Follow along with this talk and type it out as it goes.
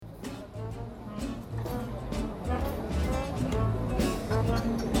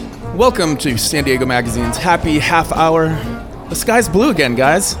Welcome to San Diego Magazine's Happy Half Hour. The sky's blue again,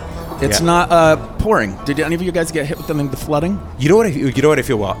 guys. It's not pouring. Did any of you guys get hit with the flooding? You know what I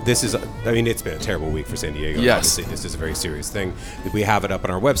feel? Well, this is. I mean, it's been a terrible week for San Diego. Yes. Obviously, this is a very serious thing. We have it up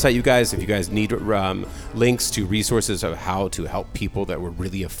on our website, you guys. If you guys need links to resources of how to help people that were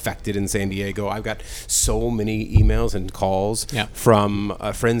really affected in San Diego, I've got so many emails and calls from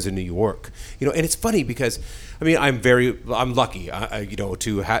friends in New York. You know, and it's funny because, I mean, I'm lucky,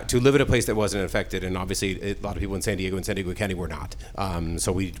 to live in a place that wasn't affected, and obviously a lot of people in San Diego and San Diego County were not.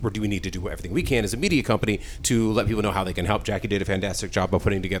 So we need to do everything we can as a media company to let people know how they can help. Jackie did a fantastic job of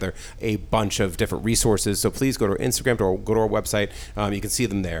putting together a bunch of different resources. So please go to our Instagram or go to our website. You can see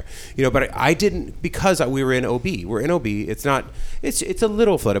them there. You know, but I didn't, because we were in OB. We're in OB. It's a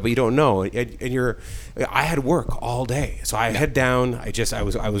little flooded, but you don't know. I had work all day, so I head down. I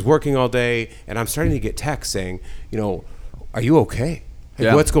was working all day, and I'm starting to get texts saying, you know, are you okay?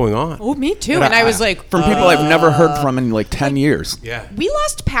 Like, what's going on? Oh, me too. And I was like, from people I've never heard from in like 10 years. Yeah. We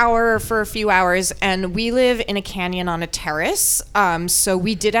lost power for a few hours, and we live in a canyon on a terrace. So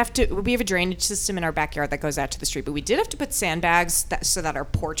we have a drainage system in our backyard that goes out to the street, but we did have to put sandbags so that our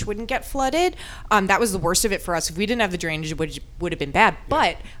porch wouldn't get flooded. That was the worst of it for us. If we didn't have the drainage, it would have been bad.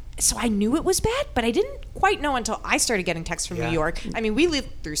 But so I knew it was bad, but I didn't quite know until I started getting texts from New York. I mean, we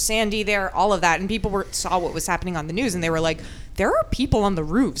lived through Sandy there, all of that, and people saw what was happening on the news, and they were like, there are people on the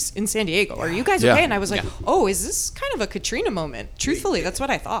roofs in San Diego. Are you guys okay? And I was like, oh, is this kind of a Katrina moment? Truthfully, that's what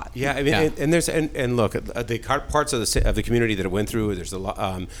I thought. Yeah, I mean, and look, the parts of the community that it went through, there's a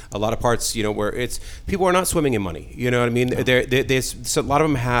lot of parts, you know, where it's people are not swimming in money. You know what I mean? There's a lot of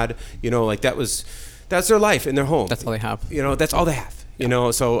them had, you know, like that's their life in their home. That's all they have. You know, that's all they have. You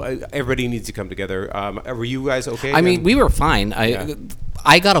know, so everybody needs to come together. Were you guys okay? I mean, we were fine.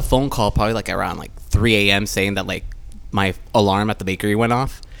 I got a phone call probably like around like 3 a.m. saying that like my alarm at the bakery went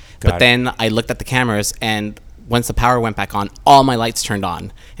off. But then I looked at the cameras, and once the power went back on, all my lights turned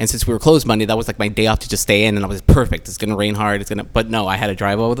on. And since we were closed Monday, that was like my day off to just stay in, and I was perfect. It's gonna rain hard. But no, I had to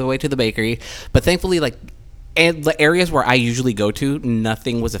drive all the way to the bakery. But thankfully, like, and the areas where I usually go to,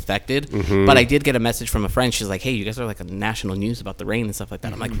 nothing was affected. Mm-hmm. But I did get a message from a friend. She's like, hey, you guys are like a national news about the rain and stuff like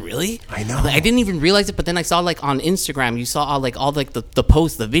that. I'm like, really? I know. Like, I didn't even realize it. But then I saw like on Instagram, you saw all the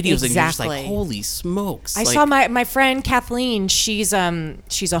posts, the videos, and you're just like, holy smokes. I saw my friend Kathleen. She's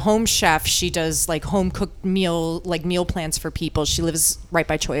a home chef. She does like home cooked meal plans for people. She lives right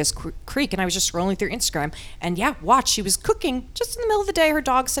by Choyas Creek. And I was just scrolling through Instagram, and she was cooking just in the middle of the day. Her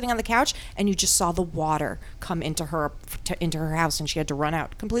dog's sitting on the couch, and you just saw the water come into her house, and she had to run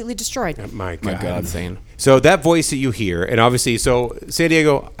out, completely destroyed. My God, insane. So that voice that you hear, and obviously, so San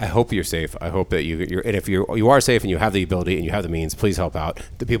Diego, I hope you're safe. I hope that you're, and if you are safe and you have the ability and you have the means, please help out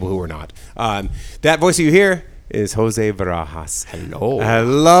the people who are not. That voice that you hear is Jose Barajas. Hello.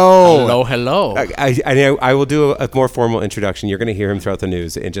 I will do a more formal introduction. You're going to hear him throughout the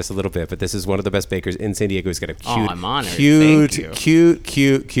news in just a little bit, but this is one of the best bakers in San Diego. He's got a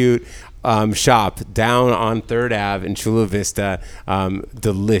cute shop down on 3rd Ave in Chula Vista.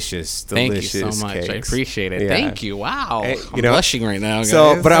 Delicious Thank you so much. Cakes. I appreciate it. Yeah. Thank you. Wow. I'm blushing right now, guys.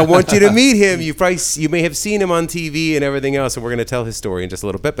 So, but I want you to meet him. You may have seen him on TV and everything else, and we're going to tell his story in just a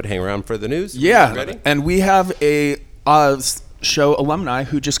little bit, but hang around for the news. Yeah. Ready? And we have a show alumni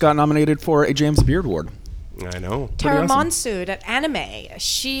who just got nominated for a James Beard Award. I know. Tara Monsood at Anime.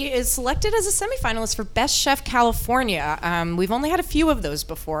 She is selected as a semifinalist for Best Chef California. We've only had a few of those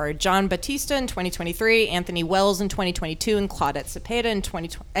before. John Batista in 2023, Anthony Wells in 2022, and Claudette Cepeda in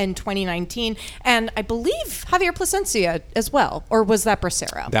 2019. And I believe Javier Plasencia as well. Or was that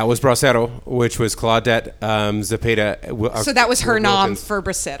Bracero? That was Bracero, which was Claudette Cepeda. So that was her nom for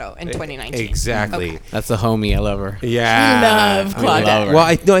Bracero in 2019. Exactly. Okay. That's a homie. I love her. Yeah. Love Claudette.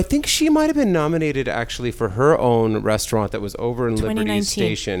 Well, I think she might have been nominated actually for her own restaurant that was over in Liberty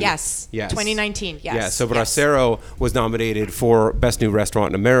Station. Yes. 2019. Yes. Yeah. So Bracero was nominated for Best New Restaurant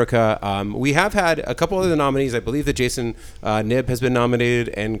in America. We have had a couple other nominees. I believe that Jason Knibb has been nominated,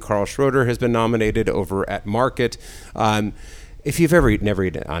 and Carl Schroeder has been nominated over at Market. If you've never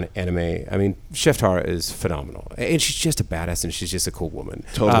eaten on Anime, I mean, Chef Tara is phenomenal, and she's just a badass, and she's just a cool woman.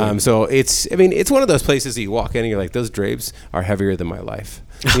 Totally. So it's one of those places that you walk in and you're like, those drapes are heavier than my life.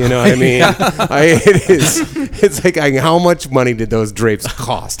 You know what I mean? It is. It's like, how much money did those drapes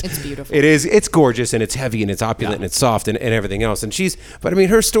cost? It's beautiful. It is. It's gorgeous, and it's heavy, and it's opulent, and it's soft, and everything else. And but I mean,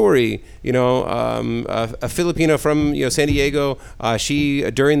 her story, you know, a Filipino from San Diego. She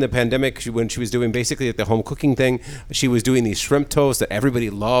during the pandemic, when she was doing basically like the home cooking thing, she was doing these shrimp toast that everybody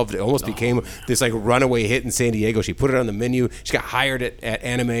loved. It almost became this like runaway hit in San Diego. She put it on the menu. She got hired at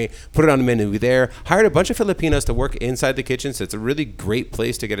Anime, put it on the menu there, hired a bunch of Filipinos to work inside the kitchen. So it's a really great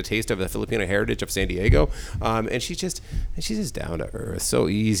place to get a taste of the Filipino heritage of San Diego. And she's just down to earth, so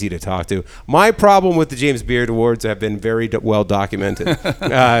easy to talk to. My problem with the James Beard Awards have been very well documented.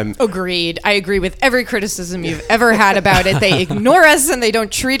 Agreed. I agree with every criticism you've ever had about it. They ignore us and they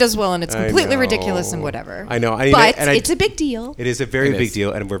don't treat us well, and it's completely ridiculous and whatever. I know. But it's a big deal. It is a very big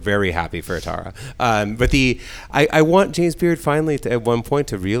deal, and we're very happy for Tara. But I want James Beard finally at one point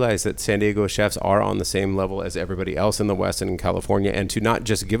to realize that San Diego chefs are on the same level as everybody else in the West and in California, and to not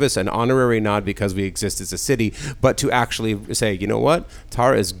just give us an honorary nod because we exist as a city, but to actually say, you know what,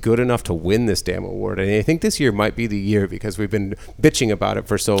 Tara is good enough to win this damn award. And I think this year might be the year because we've been bitching about it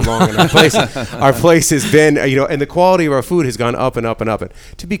for so long, and our place has been, and the quality of our food has gone up and up and up. And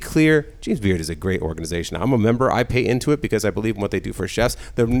to be clear, James Beard is a great organization. I'm a member. I pay into it because I believe in what they do for chefs.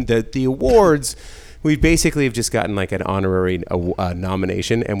 The awards, we basically have just gotten like an honorary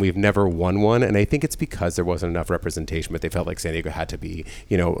nomination, and we've never won one. And I think it's because there wasn't enough representation, but they felt like San Diego had to be,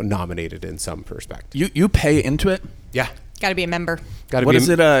 nominated in some perspective. You pay into it? Yeah. Got to be a member. What is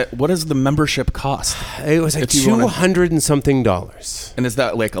the membership cost? It was like $200 and something. And is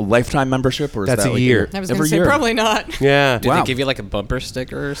that like a lifetime membership, or is that's that a like year? I was going to say probably not. Yeah. Did they give you like a bumper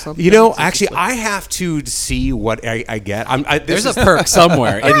sticker or something? Actually, I have to see what I get. There's a perk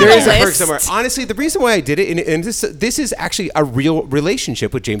somewhere. There is a perk somewhere. Honestly, the reason why I did it, and this is actually a real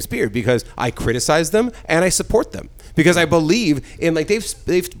relationship with James Beard, because I criticize them and I support them. Because I believe in, like,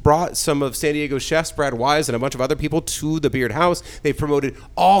 they've brought some of San Diego chefs, Brad Wise and a bunch of other people, to the Beard House. They've promoted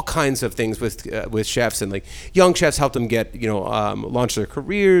all kinds of things with chefs, and like young chefs, help them get launch their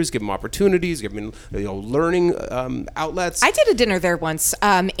careers, give them opportunities, give them learning outlets. I did a dinner there once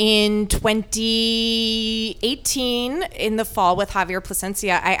in 2018 in the fall with Javier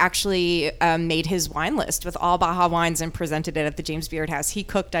Plasencia. I actually made his wine list with all Baja wines and presented it at the James Beard House. He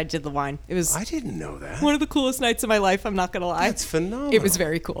cooked, I did the wine. It was I didn't know that. One of the coolest nights of my life, I'm not gonna lie. That's phenomenal. It was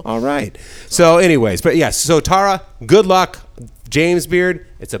very cool. All right. So anyways, but yes, so Tara, good luck. James Beard,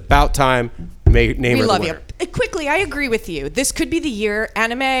 it's about time. We love you. Quickly, I agree with you. This could be the year.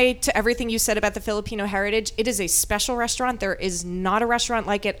 Anime, to everything you said about the Filipino heritage, it is a special restaurant. There is not a restaurant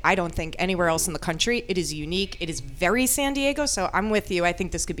like it, I don't think, anywhere else in the country. It is unique. It is very San Diego, so I'm with you. I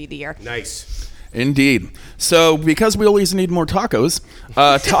think this could be the year. Nice. Indeed. So, because we always need more tacos,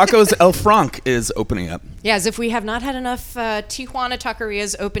 Tacos El Franc is opening up. Yeah, as if we have not had enough Tijuana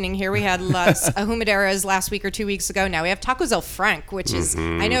taquerias opening here. We had Las Ahumaderas last week or 2 weeks ago. Now we have Tacos El Franc, which is,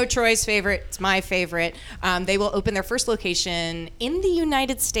 I know, Troy's favorite. It's my favorite. They will open their first location in the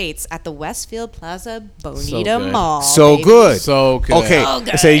United States at the Westfield Plaza Bonita Mall. So baby. good. So good. Okay, So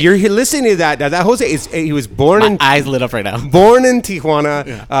good. so you're listening to that. Now, that Jose, he was born in... Eyes lit up right now. Born in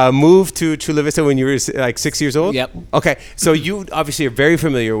Tijuana, moved to Chula Vista when you were like 6 years old? Yep. Okay, so you obviously are very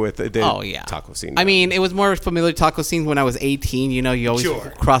familiar with the taco scene. I mean, it was more familiar taco scene when I was 18. You always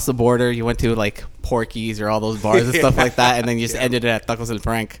cross the border. You went to like Porky's or all those bars and stuff like that, and then you just ended it at Tacos El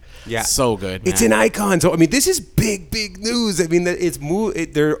Franc. Yeah, so good. It's an icon. So I mean, this is big news. I mean,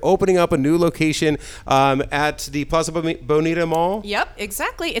 they're opening up a new location at the Plaza Bonita Mall. Yep,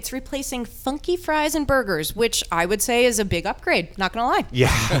 exactly. It's replacing funky fries and burgers, which I would say is a big upgrade. Not gonna lie.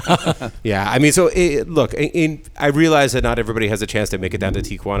 Yeah, yeah. I mean, so look, I realize that not everybody has a chance to make it down to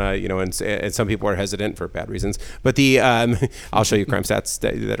Tijuana, and some people are hesitant for bad reasons. But I'll show you crime stats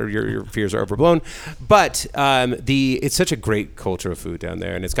that are your fears are overblown. But it's such a great culture of food down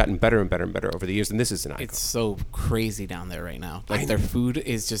there, and it's gotten better and better and better over the years. And this is an icon. It's so crazy down there right now. Like their food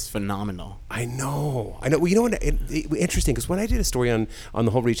is just phenomenal. I know. Well, you know what? Interesting, because when I did a story on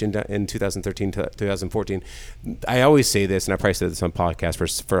the whole region in 2013 to 2014, I always say this, and I probably said this on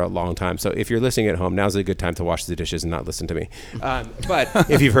podcast for a long time. So if you're listening at home, now's a good time to wash the dishes and not listen to me. But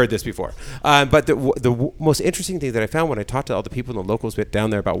if you've heard this before, but the most interesting thing that I found when I talked to all the people and the locals down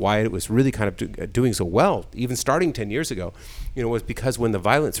there about why it was really kind of doing so well, even starting 10 years ago, was because when the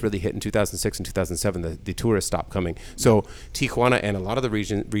violence really hit in 2006 and 2007, the tourists stopped coming. So Tijuana and a lot of the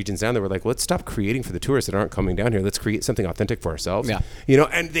regions down there were like, let's stop creating for the tourists that aren't coming down here. Let's create something authentic for ourselves. Yeah.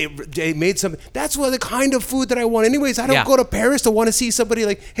 And they made some. That's the kind of food that I want. Anyways, I don't go to Paris to want to see somebody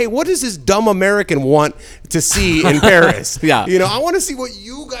like, hey, what does this dumb American want to see in Paris? Yeah. I want to see what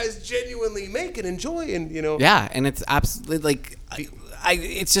you guys genuinely make and enjoy, and Yeah, and it's absolutely like.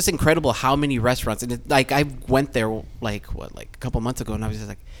 It's just incredible how many restaurants, and I went there like a couple months ago, and I was just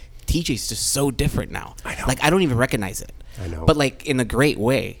like, TJ's just so different now. I know. Like I don't even recognize it. I know. But like in a great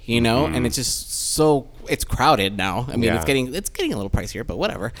way, and it's just it's crowded now. I mean, it's getting a little pricier, but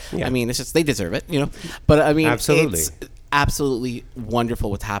whatever. Yeah. I mean, it's just they deserve it, But I mean, absolutely. absolutely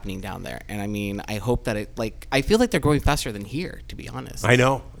wonderful what's happening down there. And I mean, I hope that I feel like they're growing faster than here, to be honest. I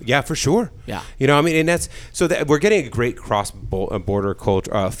know. Yeah, for sure. Yeah. I mean, and that's so that we're getting a great cross-border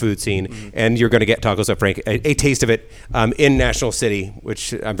culture, food scene, and you're going to get Tacos at Frank, a taste of it in National City,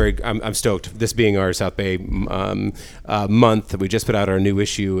 which I'm stoked. This being our South Bay month, we just put out our new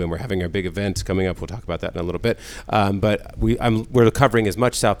issue, and we're having our big event coming up. We'll talk about that in a little bit. But we're covering as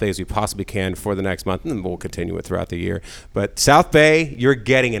much South Bay as we possibly can for the next month, and then we'll continue it throughout the year. But South Bay, you're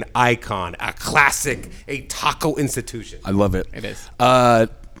getting an icon, a classic, a taco institution. I love it. It is.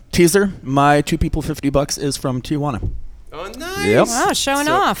 Teaser, my $2 is from Tijuana. Oh, nice. Yep. Wow, showing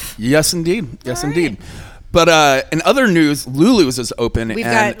off. Yes, indeed. Yes, All indeed. right. But in other news, Lulu's is open. We've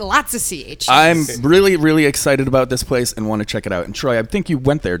and got lots of CHs. I'm really, really excited about this place and want to check it out. And Troy, I think you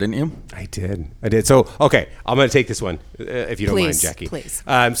went there, didn't you? I did. So, okay, I'm going to take this one, if you don't mind, Please, Jackie. please.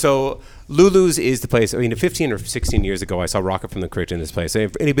 So, Lulu's is the place. I mean, 15 or 16 years ago, I saw Rocket from the Crypt in this place.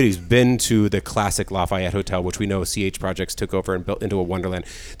 If anybody's been to the classic Lafayette Hotel, which we know CH Projects took over and built into a wonderland,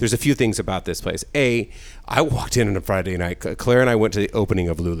 there's a few things about this place. I walked in on a Friday night. Claire and I went to the opening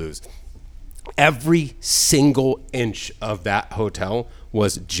of Lulu's. Every single inch of that hotel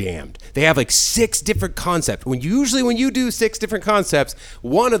was jammed. They have like 6 different concepts. When you do 6 different concepts,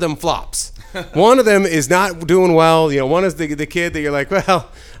 one of them flops. One of them is not doing well. One is the kid that you're like, well,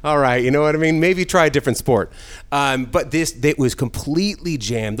 all right, you know what I mean? Maybe try a different sport. But it was completely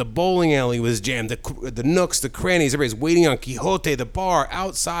jammed. The bowling alley was jammed. The nooks, the crannies, everybody's waiting on Quixote, the bar,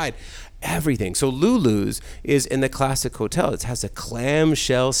 outside. Everything. So Lulu's is in the classic hotel. It has a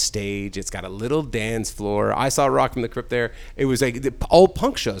clamshell stage. It's got a little dance floor. I saw Rock from the Crypt there. It was like all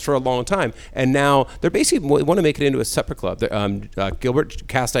punk shows for a long time. And now they're basically want to make it into a separate club. Gilbert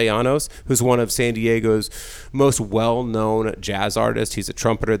Castellanos, who's one of San Diego's most well-known jazz artists. He's a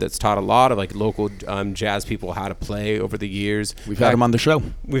trumpeter that's taught a lot of like local jazz people how to play over the years. We've had him on the show.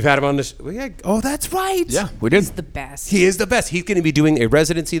 We've had him on the show. Oh, that's right. Yeah, we did. He's the best. He is the best. He's going to be doing a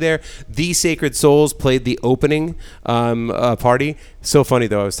residency there. The Sacred Souls played the opening party. So funny,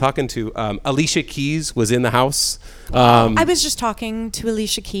 though. I was talking to Alicia Keys was in the house. I was just talking to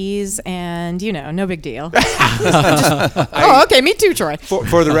Alicia Keys, and no big deal. Okay, me too, Troy.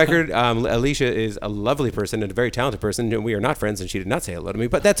 For the record, Alicia is a lovely person and a very talented person. And we are not friends, and she did not say hello to me,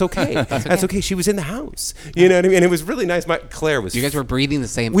 but that's okay. That's okay. She was in the house. You know what I mean? And it was really nice. Claire was. You guys were breathing the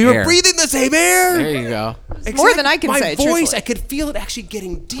same air. We were breathing the same air. There you go. More than I can say. My voice, truthfully. I could feel it actually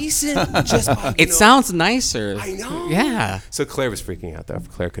getting decent. Just by, It sounds nicer. I know. Yeah. So Claire was freaking out, though.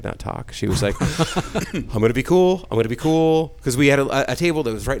 Claire could not talk. She was like, I'm going to be cool. I'm going to be cool. Because we had a table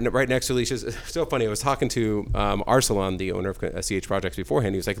that was right next to Alicia's. It's so funny. I was talking to Arsalan, the owner of CH Projects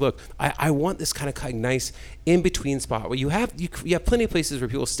beforehand. He was like, look, I want this kind of nice in-between spot where you have plenty of places where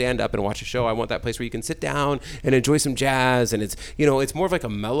people stand up and watch a show. I want that place where you can sit down and enjoy some jazz. And it's more of like a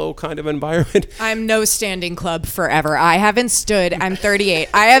mellow kind of environment. I'm no standing club forever. I'm 38.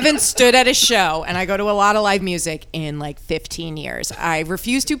 I haven't stood at a show, and I go to a lot of live music in like 15 years. I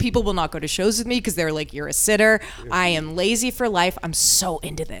refuse to. People will not go to shows with me because they're like, you're a sitter. I am lazy for life. I'm so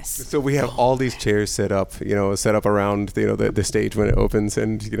into this. So we have all these chairs set up around, the stage when it opens,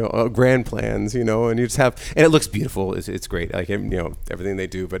 and, grand plans, and you just have, and it looks beautiful. It's great. Like, everything they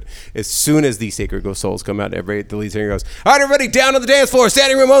do. But as soon as the Sacred Souls come out, the lead singer goes, all right, everybody down on the dance floor,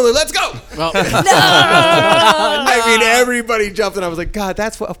 standing room only. Let's go. Well, I mean, everybody jumped, and I was like, God,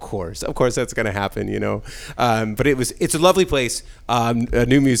 of course that's going to happen, But it's a lovely place, a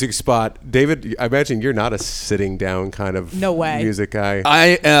new music spot. David, I imagine you're not a sitting down kind of music guy.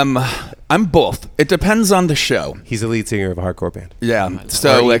 I'm both. It depends on the show. He's the lead singer of a hardcore band. Yeah.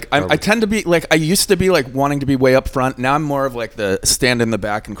 So I tend to be like, I used to be like wanting to be way up front. Now I'm more of like the stand in the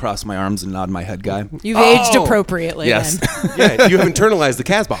back and cross my arms and nod my head guy. You've aged appropriately. Yes. Then. Yeah, you have internalized the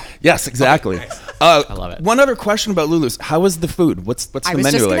Casbah. Yes, exactly. Okay, nice. I love it. One other question about Lulu's. How is the food? What's the I was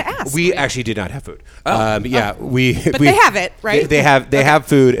menu just like? gonna ask. We actually did not have food. But we they have it, right? They have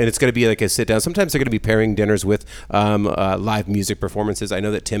food, and it's going to be like a sit down. Sometimes they're going to be pairing dinners with live music performances. I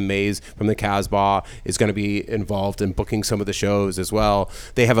know that Tim Mays from the Casbah is going to be involved in booking some of the shows as well.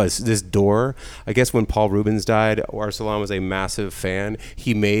 They have this door. I guess when Paul Rubens died, Arsalan was a massive fan.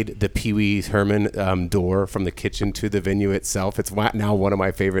 He made the Pee Wee Herman door from the kitchen to the venue itself. It's now one of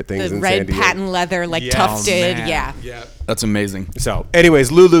my favorite things the in red San Diego. patent leather, like tufted. man. Yeah. Yeah. That's amazing. So,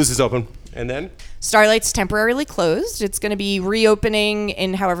 anyways, Lulu's is open. And then? Starlight's temporarily closed. It's going to be reopening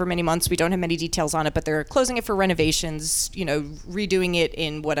in however many months. We don't have many details on it, but they're closing it for renovations, redoing it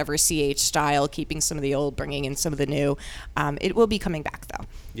in whatever CH style, keeping some of the old, bringing in some of the new. It will be coming back, though.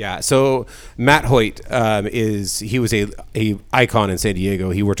 Yeah, so Matt Hoyt he was a icon in San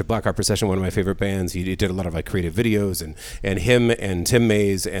Diego. He worked at Black Heart Procession, one of my favorite bands. He did a lot of like creative videos, and him and Tim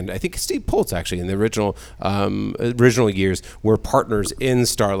Mays and I think Steve Poltz actually in the original years were partners in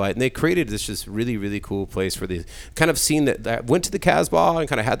Starlight, and they created this just really cool place for the kind of scene that went to the Casbah and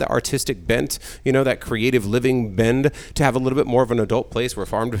kind of had that artistic bent, that creative living bend, to have a little bit more of an adult place where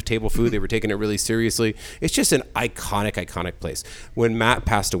farm to table food, they were taking it really seriously. It's just an iconic place. When Matt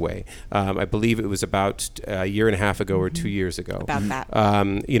passed away, I believe it was about a year and a half ago or 2 years ago. About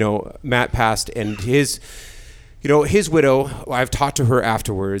that. Matt passed, and his widow, I've talked to her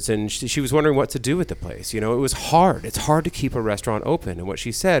afterwards, and she was wondering what to do with the place. It was hard. It's hard to keep a restaurant open. And what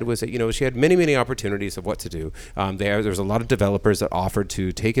she said was that, she had many opportunities of what to do. There was a lot of developers that offered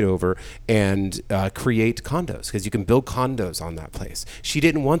to take it over and create condos, because you can build condos on that place. She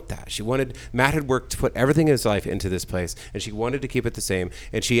didn't want that. Matt had worked to put everything in his life into this place, and she wanted to keep it the same.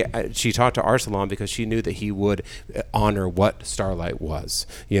 And she talked to Arsalan because she knew that he would honor what Starlight was,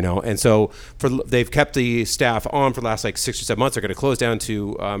 And so they've kept the staff on for the last 6 or 7 months. They're going to close down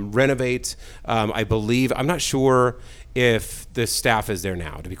to renovate. I believe, I'm not sure if the staff is there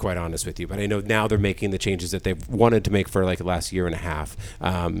now, to be quite honest with you, but I know now they're making the changes that they've wanted to make for the last year and a half.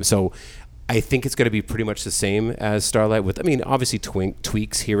 So I think it's going to be pretty much the same as Starlight with, obviously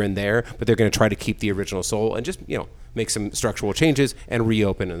tweaks here and there, but they're going to try to keep the original soul and just, make some structural changes and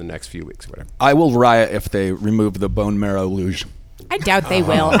reopen in the next few weeks or whatever. I will riot if they remove the bone marrow luge. I doubt they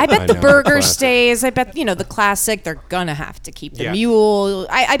will. I bet the burger stays. I bet, the classic, they're going to have to keep the mule.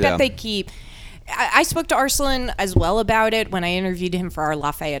 I bet they keep. I spoke to Arsalan as well about it when I interviewed him for our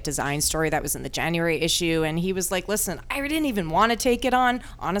Lafayette design story. That was in the January issue. And he was like, listen, I didn't even want to take it on.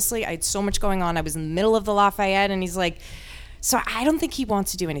 Honestly, I had so much going on. I was in the middle of the Lafayette. And he's like, so I don't think he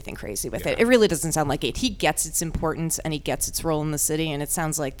wants to do anything crazy with it. It really doesn't sound like it. He gets its importance and he gets its role in the city, and it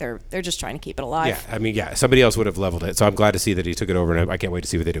sounds like they're just trying to keep it alive. Yeah, somebody else would have leveled it. So I'm glad to see that he took it over, and I can't wait to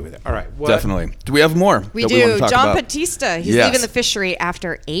see what they do with it. All right. Definitely. Do we have more? We do. John Bautista. He's leaving the fishery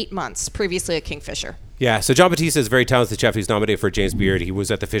after 8 months, previously at Kingfisher. Yeah, so John Bautista is a very talented chef. He's nominated for James Beard. He was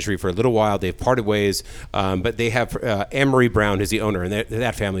at the fishery for a little while. They've parted ways, but they have Anne-Marie Brown, who's the owner, and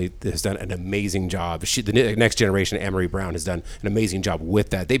that family has done an amazing job. The next generation, Anne-Marie Brown, has done an amazing job with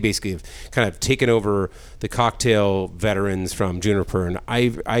that. They basically have kind of taken over the cocktail veterans from Juniper and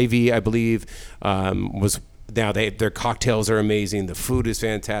Ivy, I believe, was... Now their cocktails are amazing. The food is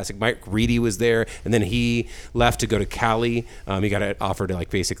fantastic. Mike Reedy was there, and then he left to go to Cali. He got an offer to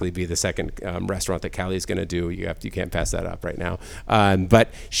basically be the second restaurant that Cali is going to do. You can't pass that up right now. But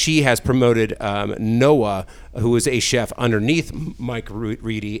she has promoted Noah, who is a chef underneath Mike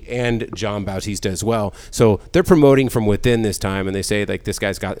Reedy and John Bautista as well. So they're promoting from within this time, and they say this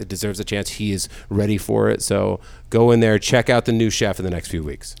guy's deserves a chance. He is ready for it. So go in there, check out the new chef in the next few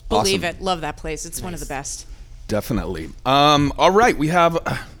weeks. Believe it. Love that place. It's one of the best. Definitely. All right, we have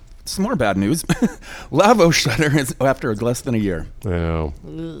some more bad news. Lavo shutters after less than a year. Oh.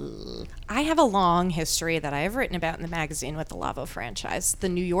 I have a long history that I have written about in the magazine with the Lavo franchise. The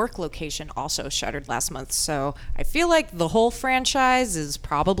New York location also shuttered last month, so I feel like the whole franchise is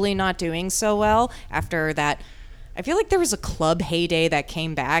probably not doing so well after that. I feel like there was a club heyday that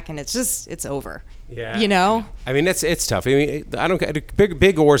came back, and it's over. Yeah. It's tough. I don't care,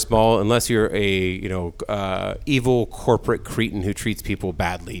 big or small, unless you're a evil corporate cretin who treats people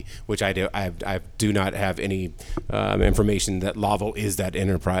badly, which I do. I do not have any information that Lavo is that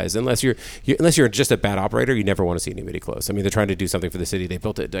enterprise. Unless you're just a bad operator, you never want to see anybody close. They're trying to do something for the city. They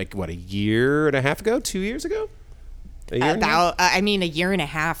built it a year and a half ago, 2 years ago. A year and a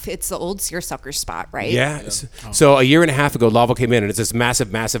half. It's the old Seersucker spot, right? Yeah. So a year and a half ago, Lavo came in, and it's this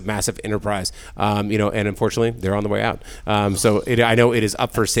massive enterprise. And unfortunately, they're on the way out. I know it is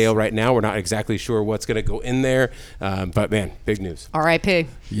up for sale right now. We're not exactly sure what's going to go in there, but man, big news. R.I.P.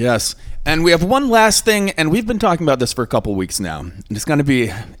 Yes. And we have one last thing, and we've been talking about this for a couple weeks now. It's going to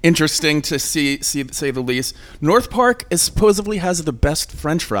be interesting to see, say the least. North Park supposedly has the best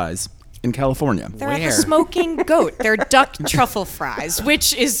French fries in California. They're at the Smoking Goat. They're duck truffle fries,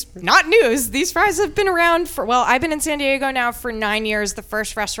 which is not news. These fries have been around I've been in San Diego now for 9 years. The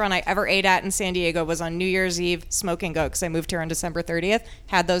first restaurant I ever ate at in San Diego was on New Year's Eve, Smoking Goat, because I moved here on December 30th,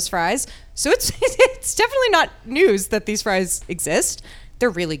 had those fries. So it's definitely not news that these fries exist.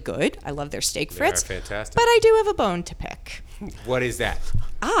 They're really good. I love their steak frites. They're fantastic. But I do have a bone to pick. What is that?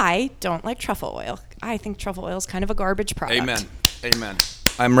 I don't like truffle oil. I think truffle oil is kind of a garbage product. Amen.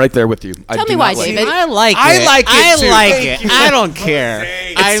 I'm right there with you. Tell me why, David. I like it. I like it, I too. like Thank it. you. I don't care.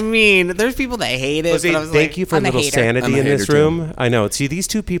 Jose. I mean, there's people that hate it. Jose, but I was thank like, you for a I'm a little hater. sanity I'm a in this hater, too. room. I know. See, these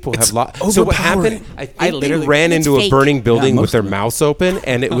two people have So what happened? I think they literally- ran It's into a fake. burning building Yeah, with their most of it. mouths open,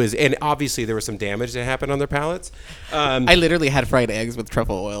 and and obviously there was some damage that happened on their palates. I literally had fried eggs with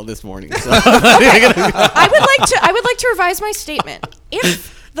truffle oil this morning. So. I would like to revise my statement.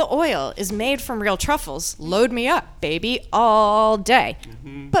 If the oil is made from real truffles, load me up, baby, all day.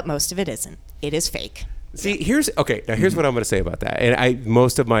 But most of it isn't. It is fake. See, here's what I'm going to say about that. And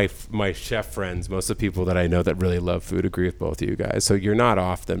most of my chef friends, most of the people that I know that really love food agree with both of you guys. So you're not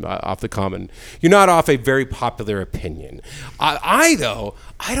off the common. You're not off a very popular opinion. I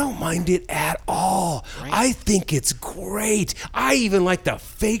don't mind it at all. Right. I think it's great. I even like the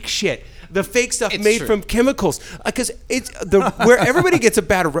fake shit. The fake stuff It's made true. from chemicals, because it's where everybody gets a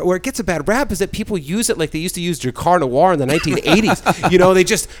bad rap is that people use it like they used to use Dracar Noir in the 1980s. You know, they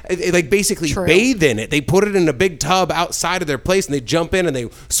just like basically True. bathe in it. They put it in a big tub outside of their place and they jump in and they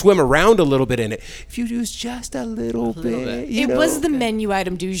swim around a little bit in it. If you use just a little bit, It was the menu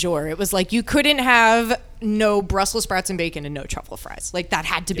item du jour. It was like you couldn't have no Brussels sprouts and bacon and no truffle fries. Like that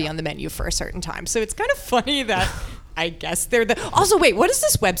had to be on the menu for a certain time. So it's kind of funny that I guess they're the. Also, wait, what is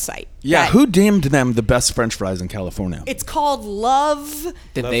this website? Yeah, that- who deemed them the best French fries in California? It's called Love.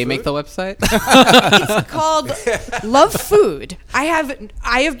 Did they make the website? It's called Love Food. I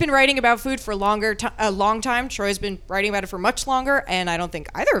have been writing about food for a long time. Troy's been writing about it for much longer, and I don't think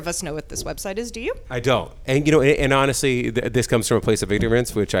either of us know what this website is. Do you? I don't. And, you know, and honestly, this comes from a place of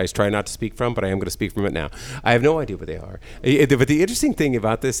ignorance, which I try not to speak from, but I am going to speak from it now. I have no idea what they are. But the interesting thing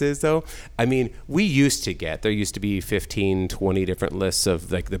about this is, though, I mean, there used to be 15, 20 different lists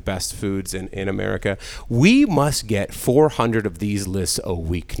of like the best foods in America. We must get 400 of these lists a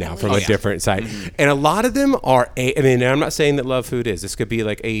week now from a different site. And a lot of them are, I mean, I'm not saying that Love Food is. This could be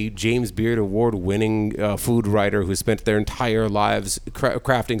like a James Beard Award winning food writer who spent their entire lives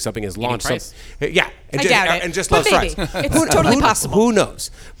crafting something, has launched price. Yeah. I doubt it. And just But loves maybe. fries. It's totally possible. Who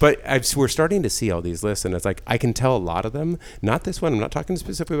knows? But we're starting to see all these lists, and it's like I can tell a lot of them. Not this one. I'm not talking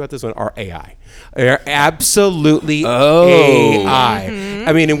specifically about this one. Are AI? They're absolutely AI.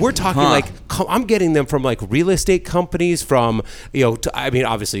 I mean, and we're talking like I'm getting them from like real estate companies. From I mean,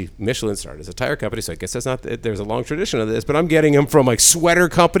 obviously Michelin started as a tire company, so I guess that's not. There's a long tradition of this, but I'm getting them from like sweater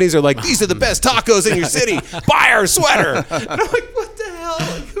companies. They're like, these are the best tacos in your city. Buy our sweater. And I'm like, what the hell?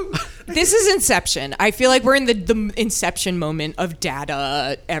 Like, who? This is Inception. I feel like we're in the Inception moment of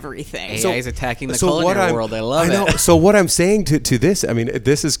data everything. AI is attacking the culinary world. I love it. So what I'm saying to this, I mean,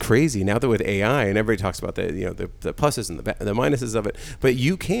 this is crazy now that with AI and everybody talks about the pluses and the minuses of it, but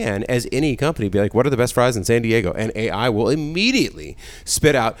you can, as any company, be like, what are the best fries in San Diego? And AI will immediately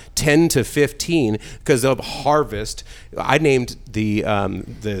spit out 10 to 15 because they'll harvest. I named the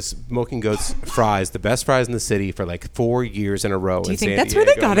Smoking Goats fries the best fries in the city for like 4 years in a row. Do you think that's where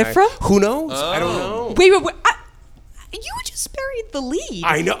they got it from? Who knows? I don't know. Wait. You just buried the lead.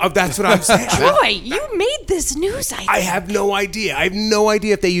 I know. That's what I'm saying. Troy, you made this news. I have no idea. I have no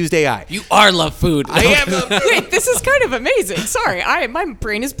idea if they used AI. You are Love Food. I am. Wait, this is kind of amazing. Sorry, my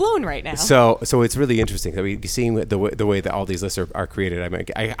brain is blown right now. So it's really interesting. I mean, seeing the way that all these lists are created. I mean,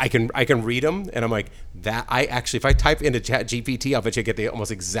 I can read them, and I'm like, that. I actually, if I type into ChatGPT, I'll bet you get the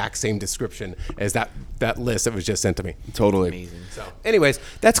almost exact same description as that list that was just sent to me. Totally. Amazing. So, anyways,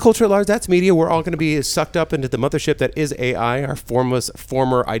 that's culture at large. That's media. We're all going to be sucked up into the mothership that is AI. Our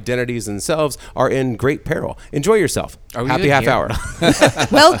former identities and selves are in great peril. Enjoy yourself. Are we Happy even half here? hour.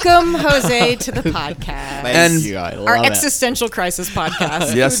 Welcome, Jose, to the podcast. And- you. I love Our it. existential crisis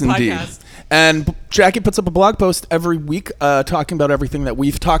podcast. Yes, food indeed. podcast. And Jackie puts up a blog post every week talking about everything that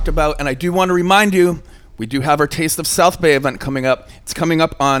we've talked about. And I do want to remind you, we do have our Taste of South Bay event coming up. It's coming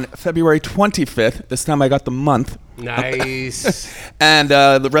up on February 25th. This time I got the month. Nice. And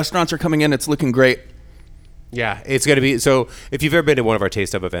the restaurants are coming in. It's looking great. Yeah, it's going to be. So if you've ever been to one of our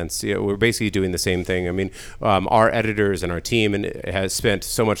Taste Up events, we're basically doing the same thing. I mean, our editors and our team has spent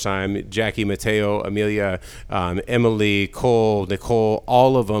so much time, Jackie, Mateo, Amelia, Emily, Cole, Nicole,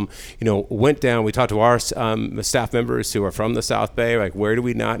 all of them, went down. We talked to our staff members who are from the South Bay, like, where do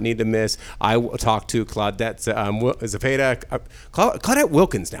we not need to miss? I talked to Claudette Zepeda, Claudette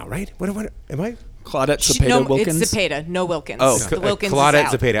Wilkins now, right? What am I? Claudette Zepeda Wilkins? It's Zepeda, no Wilkins. Oh, the Wilkins Claudette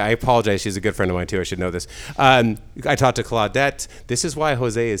is out. Zepeda. I apologize. She's a good friend of mine too. I should know this. I talked to Claudette. This is why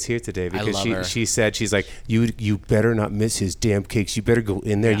Jose is here today, because love her. she said, she's like, you better not miss his damn cakes. You better go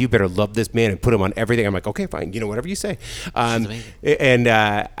in there. You better love this man and put him on everything. I'm like, okay, fine. Whatever you say. And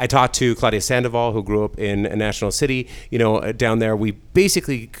I talked to Claudia Sandoval, who grew up in National City. Down there, we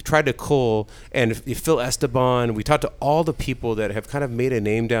basically tried to cull and Phil Esteban. We talked to all the people that have kind of made a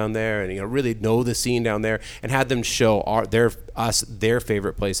name down there and really know the scene down there, and had them show their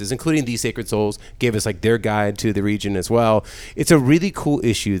favorite places, including These Sacred Souls. Gave us like their guide to the region as well. It's a really cool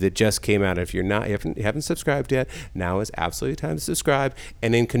issue that just came out. If you haven't subscribed yet, now is absolutely time to subscribe.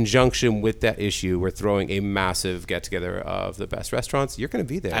 And in conjunction with that issue, we're throwing a massive get together of the best restaurants. You're going to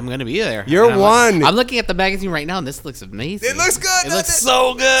be there. I'm gonna be there. You're one. I'm looking at the magazine right now, and this looks amazing. It looks good. It looks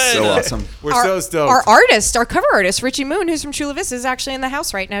so good. So awesome. We're so stoked. Our cover artist, Richie Moon, who's from Chula Vista, is actually in the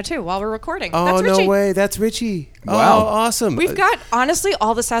house right now too while we're recording. Oh, That's Richie. no way. That's Richie. Wow. Oh, awesome. We've got, honestly,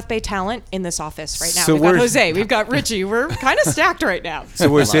 all the South Bay talent in this office right now. So We've got we're- Jose. We've got Richie. We're kind of stacked right now. So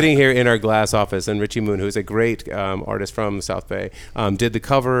we're sitting here in our glass office, and Richie Moon, who's a great artist from South Bay, did the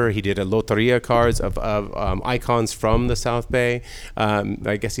cover. He did a loteria cards of icons from the South Bay.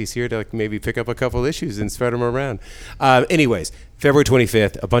 I guess he's here to maybe pick up a couple issues and spread them around. Anyways, February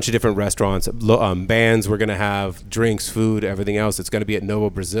 25th, a bunch of different restaurants, bands. We're going to have drinks, food, everything else. It's going to be at Novo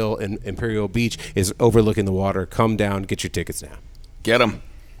Brazil in Imperial Beach, is overlooking the water. Come down, get your tickets now. Get them.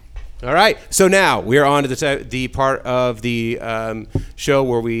 All right, so now we're on to the part of the show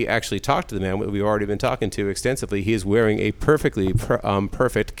where we actually talk to the man we've already been talking to extensively. He is wearing a perfectly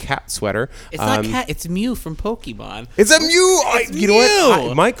perfect cat sweater. It's not cat. It's Mew from Pokemon. It's a Mew. You know what?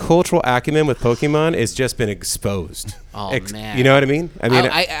 Mew. My cultural acumen with Pokemon has just been exposed. Oh, man. You know what I mean? Do you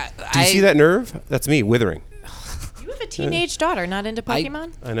I see that nerve? That's me withering. You have a teenage daughter, not into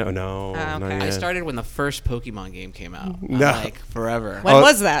Pokemon? I know. No. Oh, not okay. yet. I started when the first Pokemon game came out. No. Like forever. When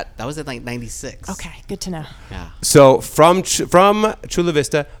was that? That was in like '96. Okay, good to know. Yeah. So from Chula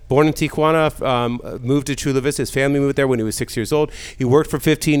Vista, born in Tijuana, moved to Chula Vista. His family moved there when he was 6 years old. He worked for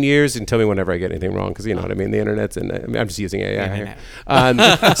 15 years, and tell me whenever I get anything wrong, because you know what I mean. The internet's and I'm just using AI here.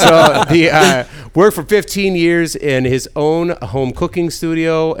 So the worked for 15 years in his own home cooking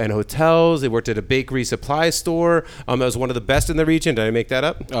studio and hotels. He worked at a bakery supply store. That was one of the best in the region. Did I make that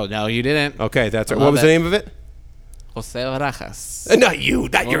up? Oh no, you didn't. Okay, that's right. love What was it. the name of it? Jose Barajas. Not you,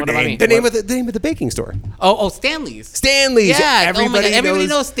 not your what about name. me? The name of the baking store. Oh, Stanley's. Stanley's. Yeah. Everybody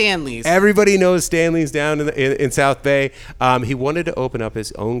knows Stanley's. Everybody knows Stanley's down in South Bay. He wanted to open up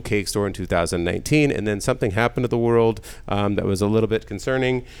his own cake store in 2019, and then something happened to the world that was a little bit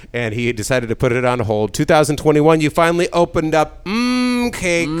concerning, and he decided to put it on hold. 2021, you finally opened up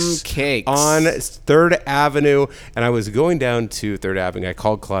Cakes on 3rd Avenue, and I was going down to 3rd Avenue. I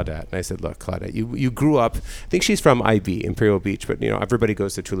called Claudette, and I said, look, Claudette, you grew up, I think she's from IB, Imperial Beach, but everybody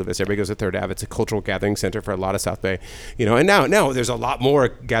goes to Chula Vista, everybody goes to 3rd Ave. It's a cultural gathering center for a lot of South Bay, and now there's a lot more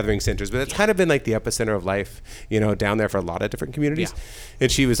gathering centers, but it's kind of been like the epicenter of life, down there for a lot of different communities. Yeah.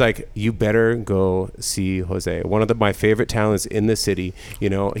 And she was like, you better go see Jose, one of my favorite talents in the city.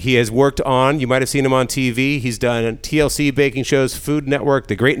 He has worked on, you might have seen him on TV, he's done TLC baking shows, Food Network,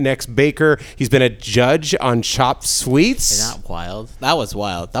 The Great Next Baker. He's been a judge on Chopped Sweets. Isn't that wild? That was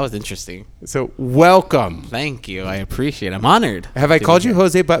wild. That was interesting. So welcome. Thank you. I appreciate it. I'm honored. Have I called you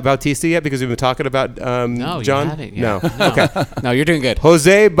Jose Bautista yet? Because we've been talking about No, John? you haven't yet. No. Okay. No, you're doing good.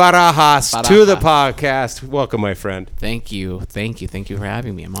 Jose Barajas to the podcast. Welcome, my friend. Thank you. Thank you. Thank you for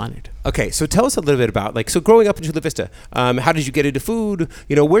having me. I'm honored. Okay, so tell us a little bit about, so growing up in Chula Vista, how did you get into food?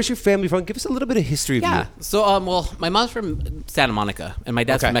 Where's your family from? Give us a little bit of history of Yeah. you. So, my mom's from Santa Monica, and my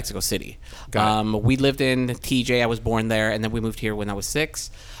dad's Okay. from Mexico City. Got We lived in TJ. I was born there, and then we moved here when I was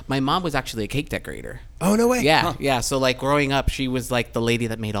 6. My mom was actually a cake decorator. Oh, no way. Yeah, yeah. So growing up, she was the lady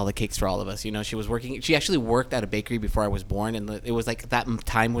that made all the cakes for all of us. She was working. She actually worked at a bakery before I was born, and it was that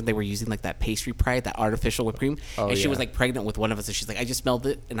time when they were using that pastry pride, that artificial whipped cream. And she was pregnant with one of us, and she's like, I just smelled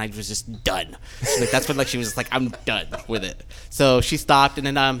it, and I was just done. She's that's when she was I'm done with it. So she stopped, and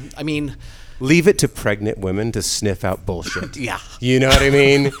then Leave it to pregnant women to sniff out bullshit. Yeah. You know what I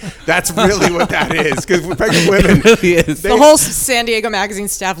mean? That's really what that is. Because pregnant women, The whole San Diego Magazine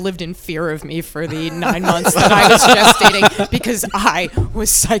staff lived in fear of me for the 9 months that I was gestating because I was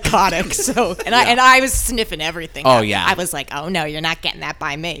psychotic. So I was sniffing everything. Oh, yeah. I was like, oh no, you're not getting that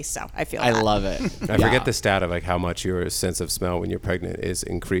by me. So I feel I that. love it. I forget the stat of how much your sense of smell when you're pregnant is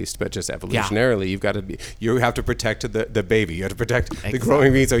increased, but just evolutionarily, you have to protect the baby. You have to protect the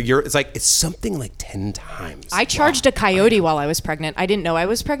growing beans. So it's so something like 10 times. I charged a coyote while I was pregnant. I didn't know I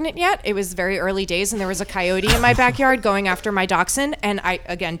was pregnant yet. It was very early days, and there was a coyote in my backyard going after my dachshund. And I,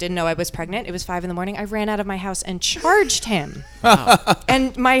 again, didn't know I was pregnant. It was 5 a.m. I ran out of my house and charged him.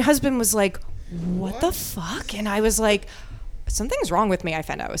 And my husband was like, what the fuck? And I was like, something's wrong with me. I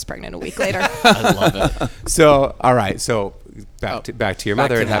found out I was pregnant a week later. I love it. So, all right. So back to your back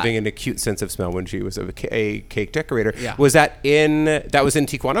mother to and that. having an acute sense of smell when she was a cake decorator. Yeah. Was that in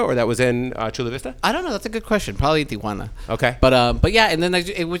Tijuana or that was in Chula Vista? I don't know. That's a good question. Probably Tijuana. Okay. But yeah, and then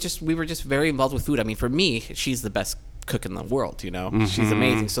we were just very involved with food. I mean, for me, she's the best cook in the world. You know, she's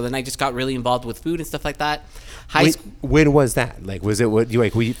amazing. So then I just got really involved with food and stuff like that. When was that? Like, was it what you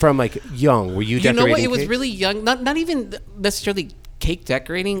like? Were you from like young? Were you decorating? You know what? It was cakes? really young. Not even necessarily cake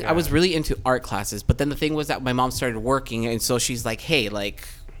decorating. I was really into art classes. But then the thing was that my mom started working, and so she's like, "Hey, like,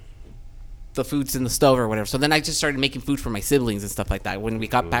 the food's in the stove or whatever." So then I just started making food for my siblings and stuff like that. When we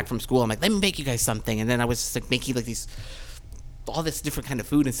got back from school, I'm like, "Let me make you guys something." And then I was just like making like all this different kind of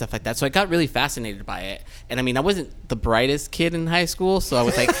food and stuff like that. So I got really fascinated by it. And I mean, I wasn't the brightest kid in high school, so I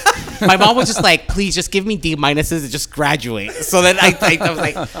was like, my mom was just like, please just give me D- and just graduate. So then I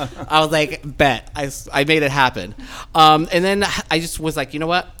was like, bet. I made it happen. And then I just was like, you know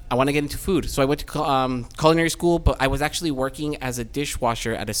what? I want to get into food. So I went to culinary school, but I was actually working as a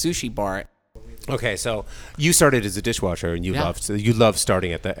dishwasher at a sushi bar. Okay, so you started as a dishwasher, and you loved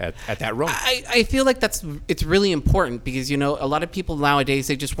starting at that role. I feel like it's really important because, you know, a lot of people nowadays,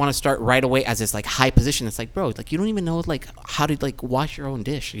 they just want to start right away as this like high position. It's like, bro, like you don't even know like how to like wash your own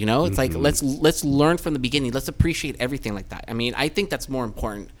dish, you know? It's like let's learn from the beginning. Let's appreciate everything like that. I mean, I think that's more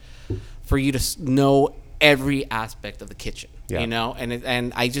important for you to know every aspect of the kitchen, you know?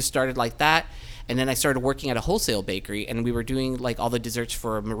 And I just started like that. And then I started working at a wholesale bakery, and we were doing like all the desserts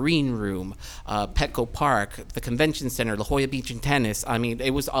for Marine Room, Petco Park, the Convention Center, La Jolla Beach and Tennis. I mean, it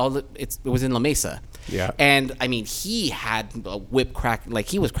was in La Mesa. Yeah. And I mean, he had a whip crack, like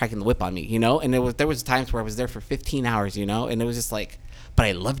he was cracking the whip on me, you know. And there was times where I was there for 15 hours, you know, and it was just like, but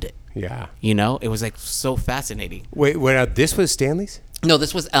I loved it. Yeah. You know, it was like so fascinating. Wait, this was Stanley's? No,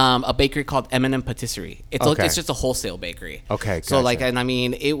 this was a bakery called M&M Patisserie. It's Okay. it's just a wholesale bakery. Okay, So gotcha. like, and I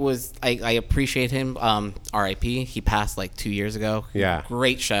mean, it was I appreciate him. R.I.P. He passed like 2 years ago. Yeah.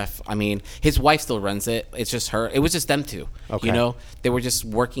 Great chef. I mean, his wife still runs it. It's just her. It was just them two. Okay. You know, they were just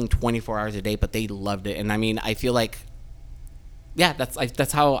working 24 hours a day, but they loved it. And I mean, I feel like, yeah,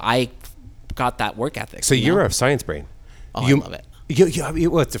 that's how I got that work ethic. So you you're know? a science brain. Oh, I love it.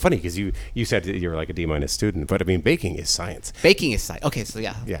 Well, it's funny because you said that you were like a D- student, but I mean, baking is science. Baking is science. Okay, so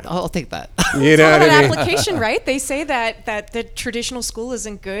yeah. I'll take that. You know what An I mean? application, right? They say that the traditional school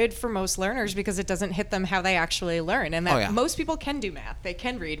isn't good for most learners because it doesn't hit them how they actually learn, and that most people can do math. They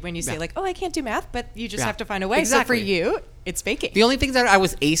can read. When you say like, "Oh, I can't do math," but you just have to find a way. Exactly. So for you, it's baking. The only things that I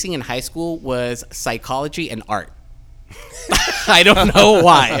was acing in high school was psychology and art. I don't know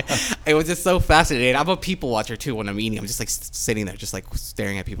why. It was just so fascinating. I'm a people watcher too. When I'm eating, I'm just like sitting there, just like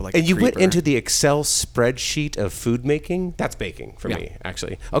staring at people like. And a you went creeper. into the Excel spreadsheet of food making. That's baking for me,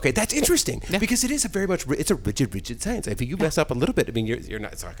 actually. Okay, that's interesting because it is a very much it's a rigid science. If you mess up a little bit, I mean, you're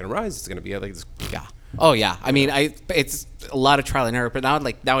not. It's not going to rise. It's going to be like this. Yeah. Oh yeah. I mean, it's a lot of trial and error. But now,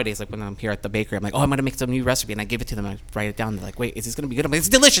 like nowadays, like when I'm here at the bakery, I'm like, oh, I'm gonna make some new recipe, and I give it to them. I write it down. They're like, wait, is this gonna be good? I'm like, it's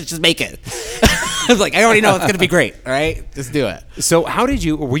delicious. Just make it. I was like, I already know it's gonna be great. All right, just do it. So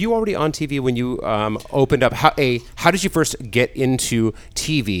were you already on TV when you opened up? How did you first get into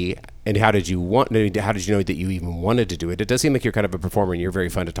TV, and how did you know that you even wanted to do it? It does seem like you're kind of a performer, and you're very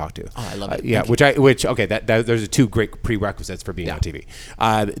fun to talk to. Oh, I love it. Yeah, those are two great prerequisites for being on TV.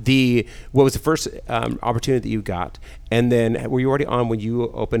 What was the first opportunity that you got, and then were you already on when you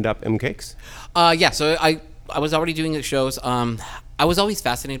opened up M Cakes? Yeah. So I was already doing the shows. I was always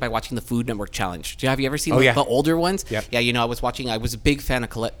fascinated by watching the Food Network Challenge. Have you ever seen the older ones? Yep. Yeah, you know, I was a big fan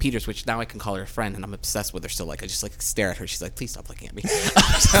of Colette Peters, which now I can call her a friend, and I'm obsessed with her still. Like, I just like stare at her. She's like, please stop looking at me.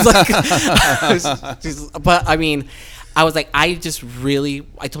 But I mean, I was like, I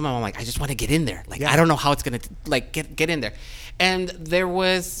told my mom, like, I just want to get in there. Like, I don't know how it's going to like get in there. And there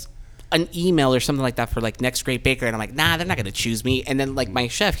was an email or something like that for like Next Great Baker, and I'm like, nah, they're not going to choose me. And then like my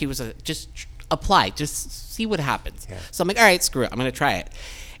chef, he was just apply, just see what happens. Yeah. So I'm like, all right, screw it, I'm gonna try it.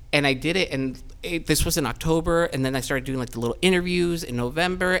 And I did it, and this was in October, and then I started doing like the little interviews in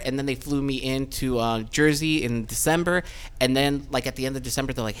November, and then they flew me into Jersey in December, and then like at the end of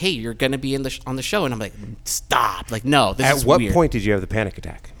December, they're like, hey, you're gonna be on the show, and I'm like, stop, like no, this is weird. At what point did you have the panic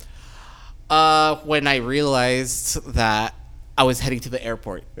attack? When I realized that I was heading to the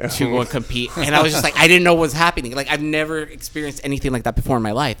airport to go and compete, and I was just like, I didn't know what was happening. Like, I've never experienced anything like that before in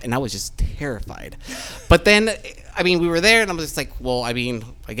my life, and I was just terrified. But then, I mean, we were there, and I was just like, well, I mean,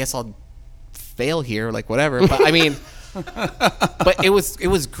 I guess I'll fail here, like whatever. But I mean, but it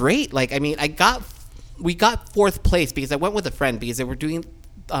was great. Like I mean, we got 4th place because I went with a friend because they were doing.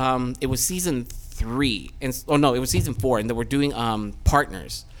 It was season 3 and it was season 4 and they were doing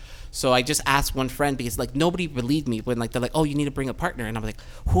partners. So I just asked one friend because like nobody believed me when like they're like, oh, you need to bring a partner, and I'm like,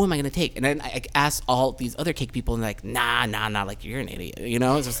 who am I gonna take? And then I asked all these other cake people, and they're like, nah, like you're an idiot, you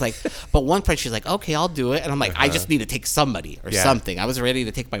know? It's just like, but one friend, she's like, okay, I'll do it, and I'm like, I just need to take somebody or something. I was ready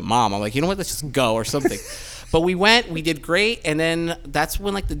to take my mom. I'm like, you know what? Let's just go or something. But we went, we did great, and then that's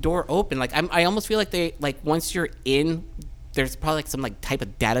when like the door opened. Like I almost feel like they like once you're in. There's probably like some like type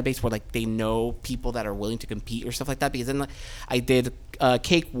of database where like they know people that are willing to compete or stuff like that. Because then like, I did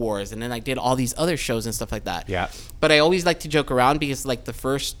Cake Wars, and then I did all these other shows and stuff like that. Yeah. But I always like to joke around because like the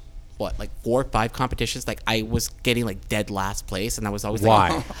first 4 or 5 competitions, like I was getting like dead last place, and I was always why?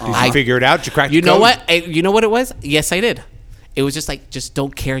 like, Did you figure it out? Did you crack? You know what? You know what it was? Yes, I did. It was just like just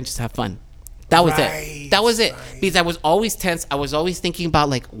don't care and just have fun. That was it. That was it. Because I was always tense. I was always thinking about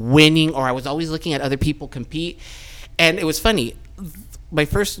like winning, or I was always looking at other people compete. And it was funny. My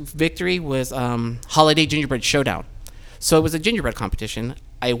first victory was Holiday Gingerbread Showdown. So it was a gingerbread competition.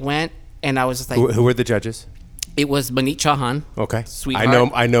 I went and I was just like, who were the judges? It was Manit Chauhan. Okay,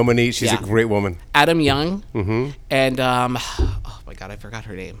 Sweetheart. I know Manit. She's a great woman. Adam Young. And oh my God, I forgot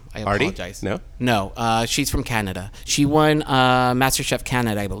her name. I apologize. Artie? No. She's from Canada. She won MasterChef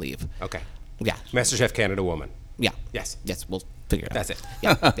Canada, I believe. Okay. Yeah. MasterChef Canada woman. Yeah. Yes. We'll figure it out. That's it.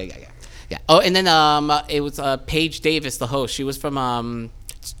 Yeah. Yeah. Oh, and then it was Paige Davis, the host. She was from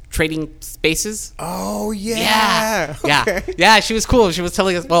Trading Spaces. Oh yeah. Okay. Yeah. She was cool. She was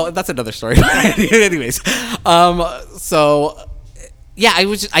telling us. Well, that's another story. Anyways, so yeah,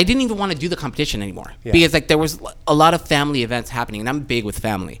 I didn't even want to do the competition anymore because like there was a lot of family events happening, and I'm big with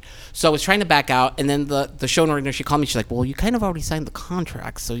family. So I was trying to back out, and then the showrunner, she called me. She's like, "Well, you kind of already signed the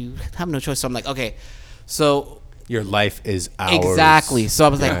contract, so you have no choice." So I'm like, "Okay." So your life is ours. Exactly. So I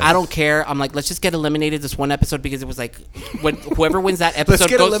was like, I don't care. I'm like, let's just get eliminated this one episode because it was like, when whoever wins that episode,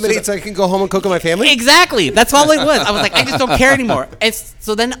 let's get eliminated so I can go home and cook with my family. Exactly. That's all it was. I was like, I just don't care anymore. And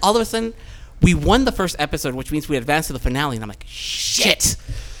so then all of a sudden, we won the first episode, which means we advanced to the finale, and I'm like, shit.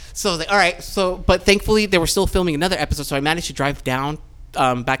 So I was like, all right. So, but thankfully they were still filming another episode, so I managed to drive down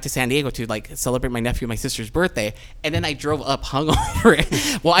back to San Diego to like celebrate my nephew and my sister's birthday, and then I drove up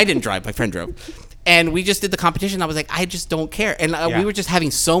hungover. Well, I didn't drive; my friend drove. And we just did the competition. I was like, I just don't care. And we were just having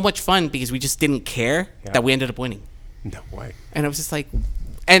so much fun because we just didn't care that we ended up winning. No way. And I was just like,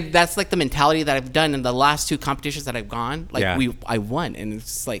 and that's like the mentality that I've done in the last 2 competitions that I've gone. Like I won, and it's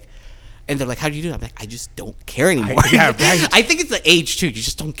just like, and they're like, how do you do it? I'm like, I just don't care anymore. I think it's the age too. You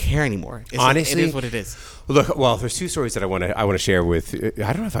just don't care anymore. Honestly, it is what it is. Look, well, there's 2 stories that I want to share with.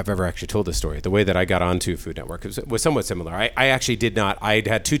 I don't know if I've ever actually told this story. The way that I got onto Food Network was somewhat similar. I actually did not. I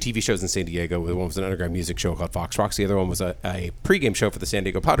had 2 TV shows in San Diego. One was an underground music show called Fox Rocks. The other one was a pregame show for the San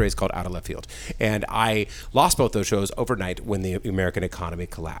Diego Padres called Out of Left Field. And I lost both those shows overnight when the American economy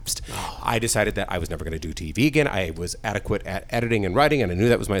collapsed. I decided that I was never going to do TV again. I was adequate at editing and writing, and I knew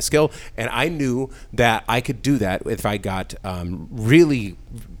that was my skill. And I knew that I could do that if I got really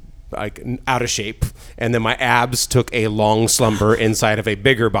like out of shape, and then my abs took a long slumber inside of a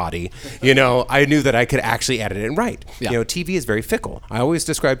bigger body. You know, I knew that I could actually edit it and write. You know, TV is very fickle. I always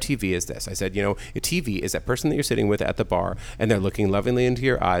describe TV as this. I said, you know, a TV is that person that you're sitting with at the bar, and they're looking lovingly into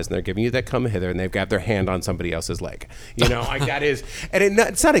your eyes, and they're giving you that come hither, and they've got their hand on somebody else's leg. You know, like that is, and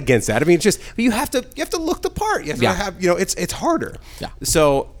it's not against that. I mean, it's just you have to look the part. You have to have, you know, it's harder. Yeah.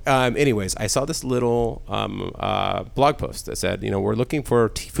 So, anyways, I saw this little blog post that said, you know, we're looking for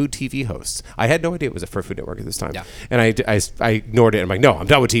food TV hosts. I had no idea it was for Food Network at this time. Yeah. And I ignored it. I'm like, no, I'm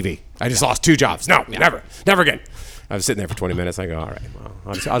done with TV. I just lost 2 jobs. No, never again. I was sitting there for 20 minutes. I go, all right, well,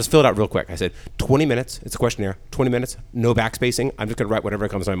 I'll just fill it out real quick. I said, 20 minutes. It's a questionnaire. 20 minutes, no backspacing. I'm just going to write whatever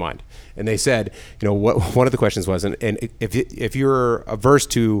comes to my mind. And they said, you know, one of the questions was, and if you're averse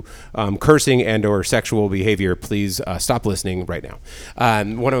to cursing and or sexual behavior, please stop listening right now.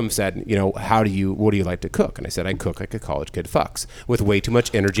 One of them said, you know, what do you like to cook? And I said, I cook like a college kid fucks with way too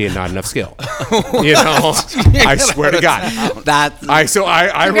much energy and not enough skill. You know, I swear to God.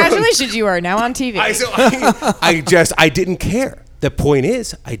 Congratulations, you are now on TV. I didn't care. The point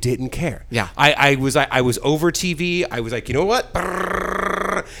is, I didn't care. Yeah. I was over TV. I was like, you know what?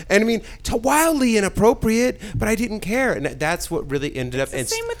 on? And I mean, it's wildly inappropriate, but I didn't care. And that's what really ended up. It's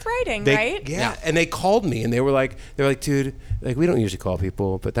the same with writing, they, right? Yeah. And they called me and they were like, dude, like, we don't usually call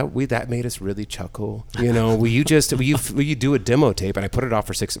people, but that made us really chuckle. You know, will you do a demo tape? And I put it off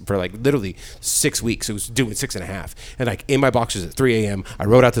for like literally 6 weeks. It was doing 6.5. And like in my boxers at 3 a.m., I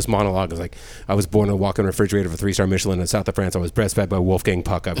wrote out this monologue. It was like, I was born in a walk-in refrigerator of a 3-star Michelin in the south of France. I was breastfed by Wolfgang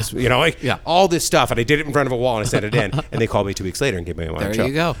Puck. I was, all this stuff. And I did it in front of a wall and I sent it in. And they called me 2 weeks later and gave me a There show.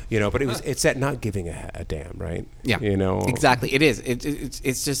 you go. You know, but it's that not giving a damn, right? Yeah. You know, exactly. It is.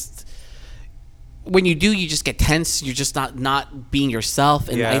 It's just when you do, you just get tense. You're just not being yourself,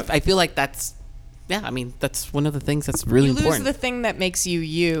 and I feel like that's. Yeah, I mean that's one of the things that's really important. You lose the thing that makes you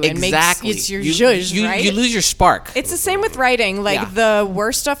you. Exactly. And makes it's your zhuzh, right? You lose your spark. It's the same with writing. Like the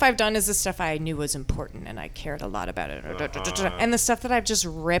worst stuff I've done is the stuff I knew was important and I cared a lot about it. And the stuff that I've just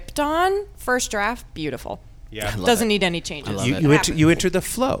ripped on, first draft, beautiful. Yeah, doesn't need any changes. You enter the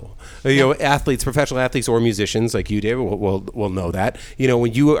flow. You know, athletes, professional athletes, or musicians like you did will know that. You know,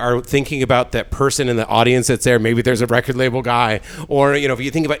 when you are thinking about that person in the audience that's there, maybe there's a record label guy, or if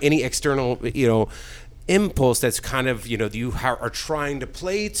you think about any external impulse that's kind of you are trying to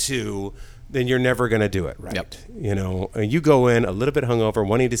play to. Then you're never going to do it right. Yep. You go in a little bit hungover,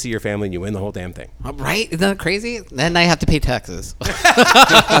 wanting to see your family, and you win the whole damn thing. Right? Isn't that crazy? Then I have to pay taxes.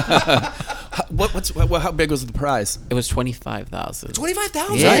 How big was the prize? It was $25,000.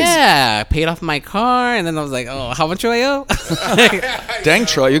 $25,000. Yeah, I paid off my car, and then I was like, "Oh, how much do I owe?" Dang,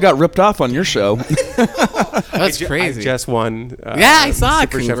 Troy, you got ripped off on your show. That's crazy. I just won. I saw it.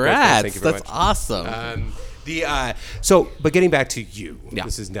 Super Chef Congrats. Thank you very That's much. awesome. But getting back to you,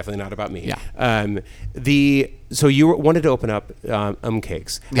 this is definitely not about me. Yeah. So you wanted to open up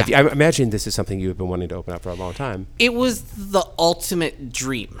Cakes. Yeah. I imagine this is something you've been wanting to open up for a long time. It was the ultimate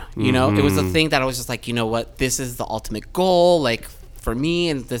dream, It was a thing that I was just like, you know what, this is the ultimate goal, like for me,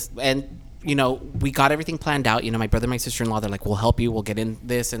 and we got everything planned out. My brother and my sister-in-law, they're like, we'll help you, we'll get in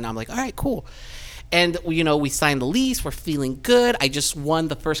this, and I'm like, all right, cool. And we signed the lease. We're feeling good. I just won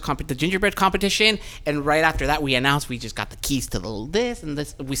the first the gingerbread competition, and right after that, we announced we just got the keys to this and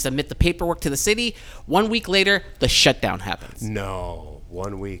this. We submit the paperwork to the city. 1 week later, the shutdown happens. No,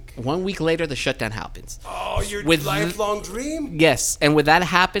 1 week. 1 week later, the shutdown happens. Oh, your lifelong dream. Yes, and with that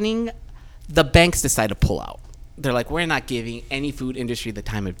happening, the banks decide to pull out. They're like, we're not giving any food industry the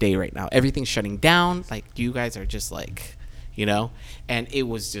time of day right now. Everything's shutting down. Like, you guys are just like, and it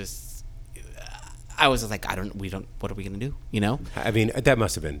was just. I was just like, what are we going to do? I mean, that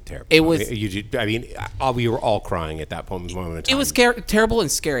must have been terrible. It was. We were all crying at that moment in time. It was terrible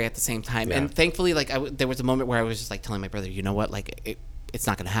and scary at the same time. Yeah. And thankfully, there was a moment where I was just like telling my brother, you know what, it's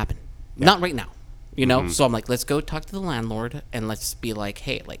not going to happen. Yeah. Not right now. Mm-hmm. So I'm like, let's go talk to the landlord and let's be like,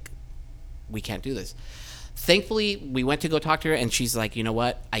 hey, we can't do this. Thankfully, we went to go talk to her and she's like, you know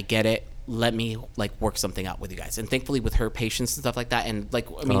what, I get it. Let me work something out with you guys. And thankfully with her patience and stuff like that, and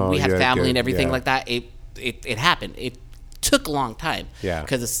we had family and everything like that, it happened. It took a long time. Yeah.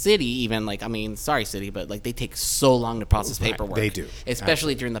 Because the city even sorry city, but they take so long to process paperwork. They do.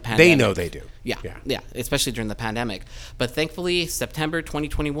 Especially during the pandemic. They know they do. Yeah. Especially during the pandemic. But thankfully September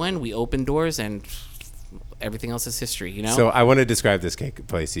 2021 we opened doors and everything else is history, So I want to describe this cake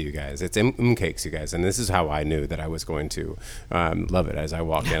place to you guys. It's Cakes, you guys, and this is how I knew that I was going to love it as I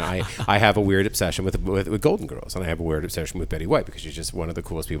walked in. I have a weird obsession with Golden Girls, and I have a weird obsession with Betty White because she's just one of the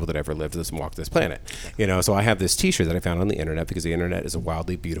coolest people that ever lived this and walked this planet. So I have this T-shirt that I found on the internet because the internet is a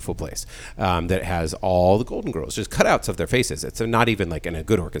wildly beautiful place that has all the Golden Girls, just cutouts of their faces. It's not even in a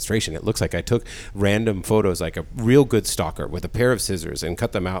good orchestration. It looks like I took random photos, like a real good stalker, with a pair of scissors and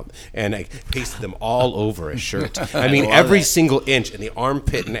cut them out, and I pasted them all over a shirt. I mean, every single inch, and the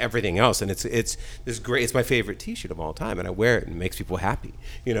armpit and everything else. And it's this great. It's my favorite T-shirt of all time, and I wear it and it makes people happy.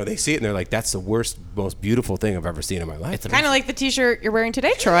 They see it and they're like, "That's the most beautiful thing I've ever seen in my life." It's kind of like the T-shirt you're wearing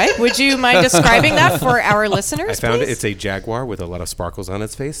today, Troy. Would you mind describing that for our listeners? I found please? It's a jaguar with a lot of sparkles on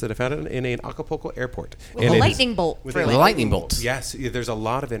its face that I found in an Acapulco airport. With a lightning bolt. With a lightning bolt. Yes, there's a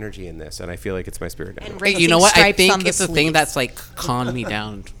lot of energy in this, and I feel like it's my spirit now. And you know what? I stripes think on the it's the thing sleeves. that's calmed me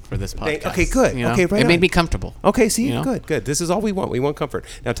down for this podcast. Okay, good. Okay, right It made on. me comfortable. Okay, see, good. This is all we want. We want comfort.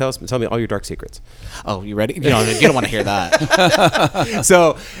 Now tell me all your dark secrets. Oh, you ready? You don't want to hear that.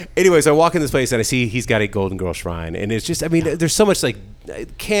 So, anyways, I walk in this place and I see he's got a Golden Girl shrine, and it's just, there's so much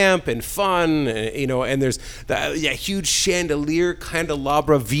camp and fun, and there's the huge chandelier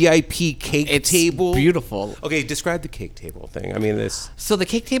candelabra VIP cake It's table. beautiful. Okay, describe the cake table thing. So the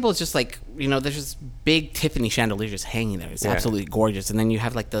cake table is just there's this big Tiffany chandelier just hanging there. It's absolutely gorgeous. And then you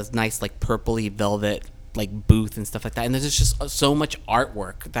have like those nice like purpley velvet like booth and stuff like that. And there's just so much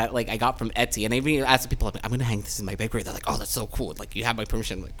artwork that like I got from Etsy. And I even asked the people, I'm going to hang this in my bakery. They're like, oh, that's so cool. Like, you have my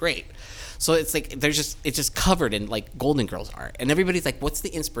permission. I'm like, great. So it's like it's just covered in like Golden Girls art. And everybody's like, what's the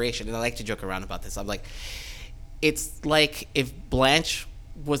inspiration? And I like to joke around about this. I'm like, it's like if Blanche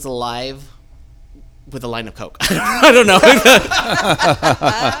was alive with a line of Coke. I don't know.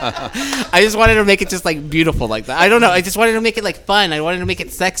 I just wanted to make it just like beautiful like that. I don't know. I just wanted to make it like fun. I wanted to make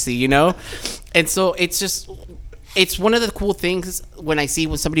it sexy, And so it's one of the cool things when I see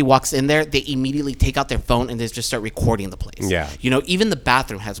when somebody walks in there, they immediately take out their phone and they just start recording the place. Yeah. Even the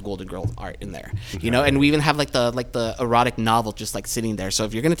bathroom has Golden Girl art in there. And we even have like the erotic novel just like sitting there. So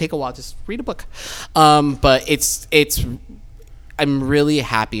if you're gonna take a while, just read a book. But it's I'm really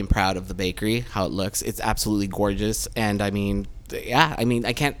happy and proud of the bakery, how it looks. It's absolutely gorgeous. And I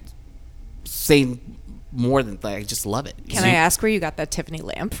can't say more than that. I just love it. Can I ask where you got that Tiffany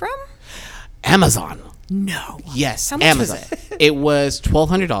lamp from? Amazon. No. Yes, How much Amazon. was it? It was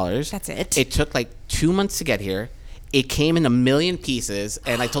 $1,200. That's it? It took like 2 months to get here. It came in 1 million pieces,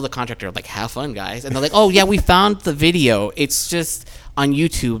 and I told the contractor, like, have fun, guys. And they're like, oh, yeah, we found the video. It's just on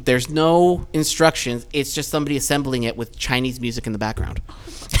YouTube. There's no instructions. It's just somebody assembling it with Chinese music in the background.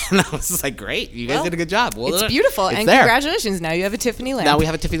 And I was just like, great. You guys did a good job. Well, It's beautiful. it's And there. congratulations. Now you have a Tiffany lamp. Now we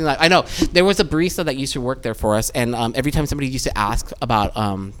have a Tiffany lamp. I know. There was a barista that used to work there for us, and every time somebody used to ask about,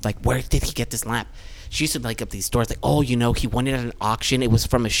 like, where did he get this lamp? She used to like up these stores like, oh, he won it at an auction. It was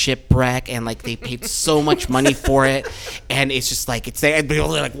from a shipwreck, and like they paid so much money for it, and it's just like it's there. And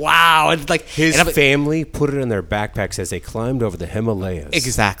people are like, wow, and like His family put it in their backpacks as they climbed over the Himalayas.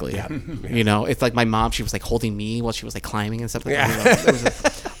 Exactly. Yeah. It's like my mom. She was like holding me while she was like climbing and stuff like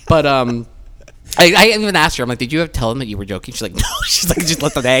that. But I even asked her. I'm like, did you ever tell them that you were joking? She's like, no. She's like, just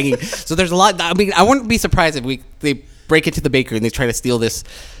left them hanging. So there's a lot. I mean, I wouldn't be surprised if they break into the bakery and they try to steal this.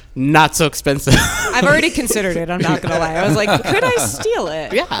 Not so expensive. I've already considered it. I'm not gonna lie. I was like, could I steal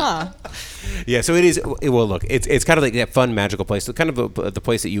it? Yeah. Huh. Yeah, so it is. Well, look, it's kind of like that fun, magical place. So kind of the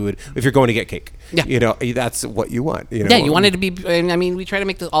place that you would, if you're going to get cake. Yeah. That's what you want. Yeah, you want it to be. I mean, we try to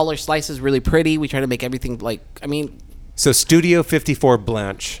make all our slices really pretty. We try to make everything like. I mean. So Studio 54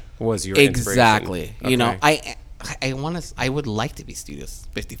 Blanche was your exactly. Inspiration. Okay. I would like to be Studio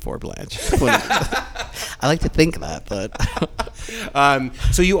 54 Blanche. I like to think that, but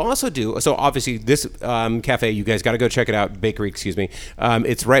so you also do. So obviously, this cafe, you guys got to go check it out. Bakery, excuse me.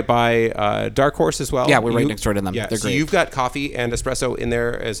 It's right by Dark Horse as well. Yeah, we're right next door to them. Yeah, they're so great. you've got coffee and espresso in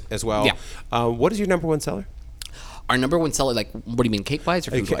there as well. Yeah. What is your number one seller? Our number one seller, like, what do you mean, cake wise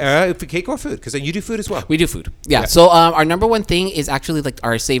or food wise? Cake or food? Because you do food as well. We do food. Yeah. So our number one thing is actually like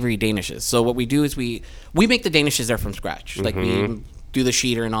our savory danishes. So what we do is we make the danishes there from scratch. Like we do the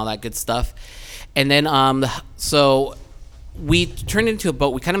sheeter and all that good stuff, and then so we turn it into a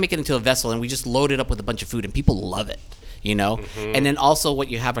boat. We kind of make it into a vessel, and we just load it up with a bunch of food, and people love it. And then also what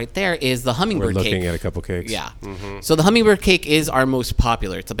you have right there is the hummingbird cake. We're looking at a couple cakes. Yeah. So the hummingbird cake is our most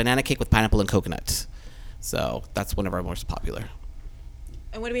popular. It's a banana cake with pineapple and coconut. So that's one of our most popular.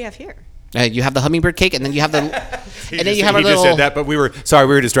 And what do we have here? You have the hummingbird cake, and then you have the, and then you have our He little. just said that, but we were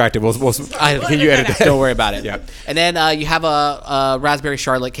distracted. Can you edit that? Don't worry about it. Yeah. And then you have a raspberry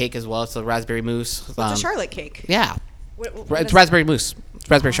charlotte cake as well. So raspberry mousse. What's a charlotte cake? Yeah. What It's is- raspberry mousse. It's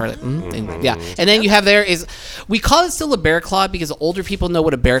raspberry charlotte. And, yeah. And then you have we call it still a bear claw because the older people know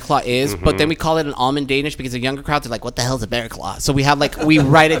what a bear claw is, but then we call it an almond Danish because the younger crowds are like, what the hell's a bear claw? So we have we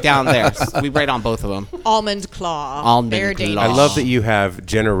write it down there. So we write on both of them. Almond claw. Almond Bear claw. Danish. I love that you have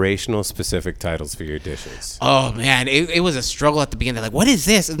generational specific titles for your dishes. Oh man, it was a struggle at the beginning. They're like, what is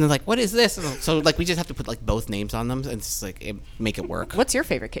this? And they're like, what is this? And so we just have to put both names on them and it's make it work. What's your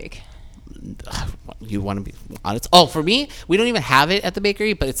favorite cake? You want to be honest? Oh, for me, we don't even have it at the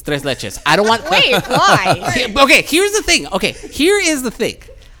bakery, but it's tres leches. I don't want. Wait, why? Okay, here's the thing. Okay, here is the thing.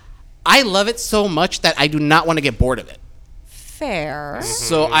 I love it so much that I do not want to get bored of it. Fair.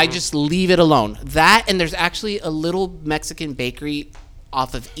 So I just leave it alone. That, and there's actually a little Mexican bakery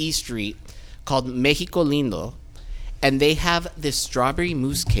off of E Street called Mexico Lindo. And they have this strawberry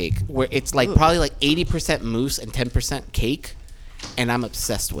mousse cake where it's probably 80% mousse and 10% cake. And I'm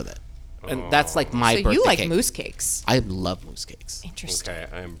obsessed with it. And that's my So birthday you like cake. mousse cakes? I love mousse cakes. Interesting. Okay,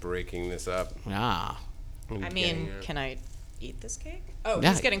 I'm breaking this up. Yeah. I mean, can I eat this cake? Oh,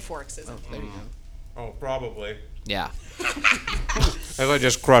 Yeah. he's getting forks, isn't he? Oh, probably. Yeah. As I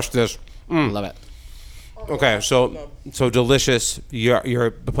just crushed this. Love it. Okay, so delicious.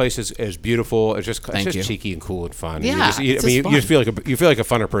 The place is beautiful. It's just cheeky and cool and fun. Yeah, you just feel like a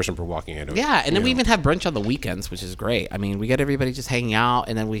funner person for walking into it. Yeah, and then we even have brunch on the weekends, which is great. I mean, we get everybody just hanging out,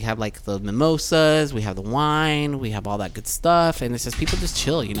 and then we have like the mimosas, we have the wine, we have all that good stuff, and it's just people just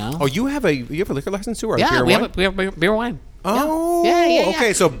chill, you know. Oh, you have a liquor license too, or yeah, beer we have beer wine. Oh, yeah.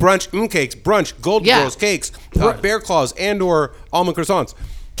 Okay, so brunch cakes, brunch, Golden Girls cakes, bear claws, and/or almond croissants.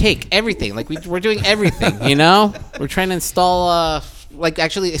 Cake, everything. Like we're doing everything, you know. We're trying to install. Like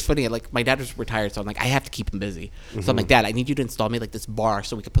actually, it's funny. Like my dad was retired, so I'm like, I have to keep him busy. So I'm like, Dad, I need you to install me like this bar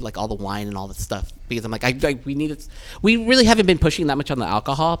so we could put like all the wine and all the stuff because I'm like, we need it. We really haven't been pushing that much on the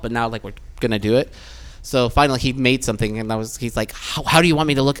alcohol, but now like we're gonna do it. So finally, he made something, and he's like, "How do you want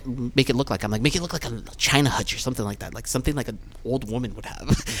me to make it look like?" I'm like, "Make it look like a China hutch or something like that, like something like an old woman would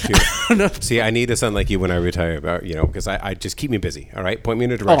have." See, I need a son like you when I retire, because I just keep me busy. All right, point me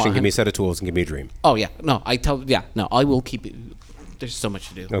in a direction, give me a set of tools, and give me a dream. Oh yeah, no, I will keep it. There's so much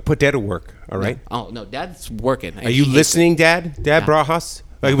to do. No, put Dad to work. All right. Oh no, Dad's working. Are you listening, Dad? Dad Brajas?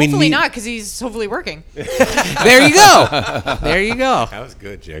 Like hopefully not, because he's hopefully working. There you go. There you go. That was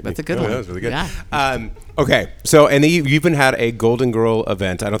good, Jake. That's a good one. That was really good. Yeah. Okay, so and you even had a Golden Girl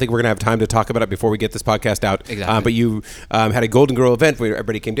event. I don't think we're gonna have time to talk about it before we get this podcast out. Exactly. But you had a Golden Girl event where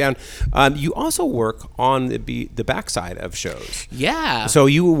everybody came down. You also work on the backside of shows. Yeah. So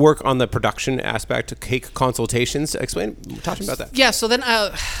you work on the production aspect, cake consultations. Talk to me about that. Yeah. So then,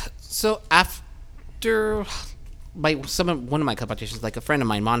 so after. One of my competitions, like a friend of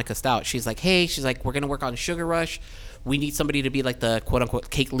mine, Monica Stout, she's like, we're gonna work on Sugar Rush. We need somebody to be like the quote unquote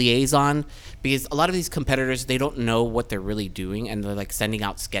cake liaison, because a lot of these competitors, they don't know what they're really doing, and they're like sending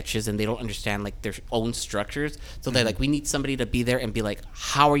out sketches and they don't understand like their own structures. So they're like, we need somebody to be there and be like,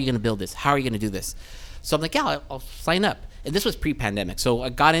 how are you gonna build this? How are you gonna do this? So I'm like, yeah, I'll sign up. And this was pre-pandemic, so I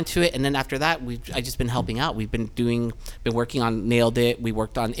got into it, and then after that, I just been helping out. We've been working on Nailed It. I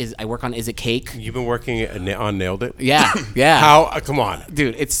work on Is It Cake? You've been working on Nailed It? Yeah, yeah. How? Come on,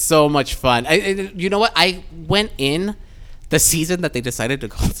 dude, it's so much fun. You know what? I went in the season that they decided to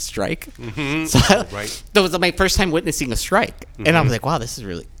go on strike. Mm-hmm. So that was my first time witnessing a strike, and I was like, wow, this is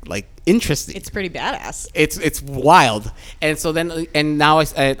really like interesting. It's pretty badass. It's wild. And so then, and now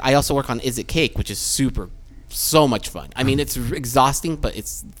I also work on Is It Cake, which is so much fun. I mean, it's exhausting, but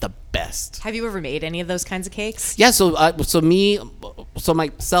it's the best. Have you ever made any of those kinds of cakes? Yeah. So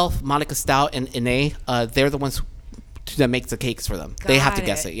myself, Monica Stout, and Ine, they're the ones that make the cakes for them. They have to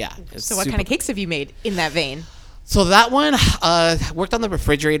guess it. Yeah. So what kind of cakes have you made in that vein? So that one, worked on the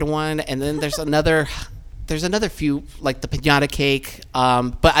refrigerator one, and then there's another few, like the piñata cake.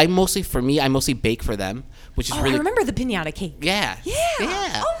 But I mostly bake for them, which is really. I remember the piñata cake. Yeah. Yeah.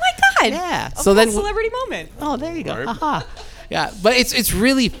 Yeah. Oh my God. Yeah. So then celebrity moment. Oh, there you go. Haha. Yeah, but it's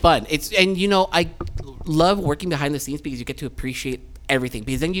really fun. I love working behind the scenes because you get to appreciate everything,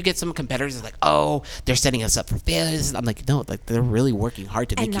 because then you get some competitors that's like, oh, they're setting us up for failures. I'm like, no, like they're really working hard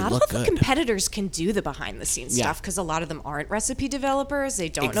to make you look good. And not all the competitors can do the behind the scenes stuff, because a lot of them aren't recipe developers. They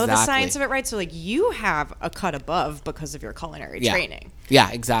don't know the science of it, right? So like you have a cut above because of your culinary training. Yeah,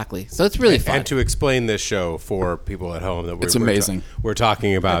 exactly. So it's really fun. And to explain this show for people at home, it's amazing. We're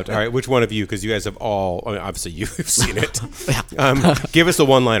talking about. All right, which one of you? Because you guys have all. I mean, obviously, you've seen it. Give us a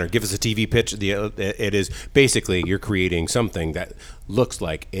one-liner. Give us a TV pitch. It is basically you're creating something that looks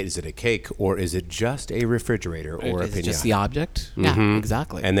like, is it a cake or is it just a refrigerator or a piñata? Just the object? Mm-hmm. Yeah,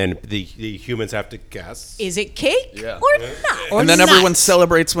 exactly. And then the humans have to guess. Is it cake or not? And then everyone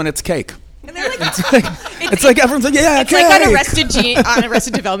celebrates when it's cake. And they're like, it's like everyone's like, yeah, it's cake. Like on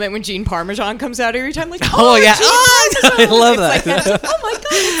Arrested Development when Gene Parmesan comes out every time, like, oh yeah, I love that. Like oh my God,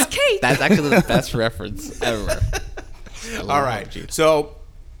 it's cake. That's actually the best reference ever. All right, so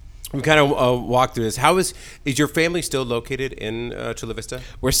we kind of walked through this. How is your family still located in Chula Vista?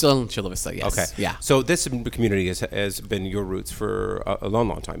 We're still in Chula Vista, yes. Okay. Yeah. So this community has been your roots for a long,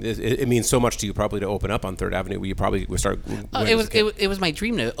 long time. It means so much to you probably to open up on 3rd Avenue where you probably would start. It was my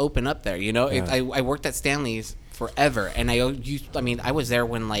dream to open up there. You know, I worked at Stanley's forever, and I was there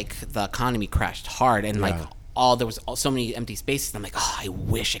when like the economy crashed hard, and like there was so many empty spaces. I'm like, oh, I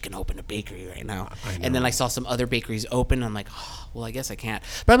wish I could open a bakery right now. And then I saw some other bakeries open. And I'm like, oh, well, I guess I can't.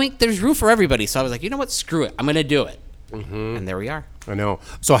 But I mean, there's room for everybody. So I was like, you know what? Screw it. I'm going to do it. Mm-hmm. And there we are. I know.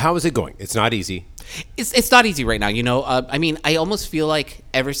 So how is it going? It's not easy. It's not easy right now. You know, I mean, I almost feel like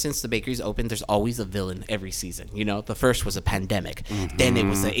ever since the bakery's opened, there's always a villain every season. You know, the first was a pandemic. Mm-hmm. Then it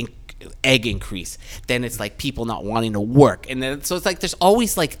was the egg increase. Then it's like people not wanting to work. And then so it's like there's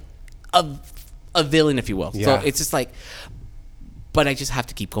always like a villain, if you will. Yeah. So it's just like, but I just have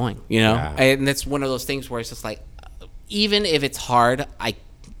to keep going, you know? Yeah. And that's one of those things where it's just like, even if it's hard,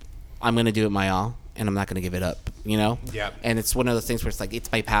 I'm going to do it my all. and I'm not going to give it up, you know? Yeah. And it's one of those things where it's like,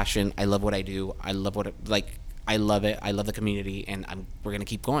 it's my passion. I love what I do. I love I love it. I love the community, and we're gonna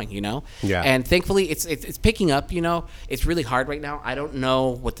keep going, you know. Yeah. And thankfully, it's picking up. You know, it's really hard right now. I don't know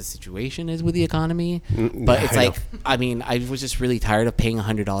what the situation is with the economy, but it's like, I mean, I was just really tired of paying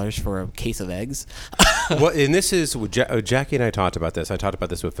 $100 for a case of eggs. Well, and this is Jackie and I talked about this. I talked about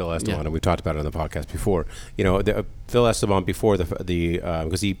this with Phil Esteban, and we talked about it on the podcast before. You know, Phil Esteban before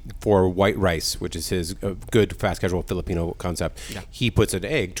because he for white rice, which is his good fast casual Filipino concept, he puts an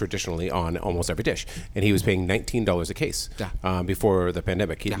egg traditionally on almost every dish, and he was paying $19 a case before the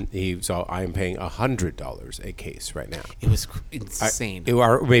pandemic. So I'm paying $100 a case right now. It was insane.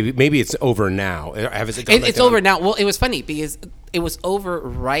 Maybe it's over now. It's over now. Well, it was funny because it was over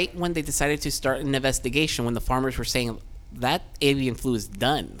right when they decided to start an investigation, when the farmers were saying that avian flu is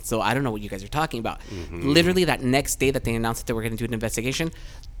done. So I don't know what you guys are talking about. Mm-hmm. Literally that next day that they announced that they were going to do an investigation,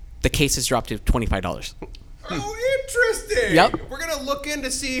 the cases dropped to $25. Oh, interesting. Yep. We're going to look in to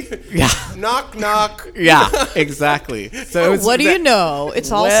see. Yeah. Knock, knock. Yeah, exactly. So what do you know?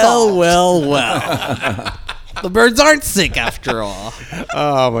 It's all solved. Well. The birds aren't sick after all.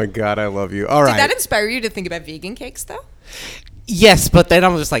 Oh, my God. I love you. All right. Did that inspire you to think about vegan cakes, though? Yes, but then I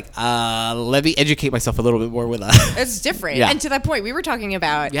was just like, let me educate myself a little bit more with that. It's different. Yeah. And to that point, we were talking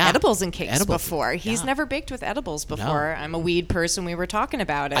about edibles and cakes before. He's Yeah. never baked with edibles before. No. I'm a weed person. We were talking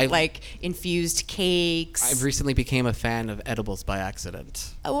about it, like infused cakes. I recently became a fan of edibles by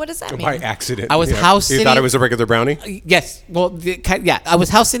accident. What does that mean? By accident. I was house sitting. You thought it was a regular brownie? Yes. Well, I was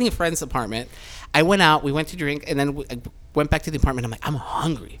house sitting in a friend's apartment. I went out, we went to drink, and then I went back to the apartment. I'm like, I'm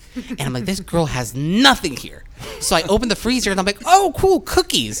hungry. And I'm like, this girl has nothing here. So I opened the freezer, and I'm like, oh, cool,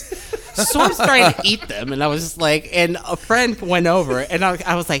 cookies. So I'm starting to eat them, and I was just like, and a friend went over, and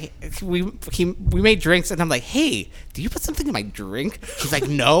I was like, we made drinks, and I'm like, hey, did you put something in my drink? He's like,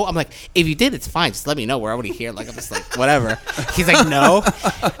 no. I'm like, if you did, it's fine. Just let me know. We're already here. Like, I'm just like, whatever. He's like, no.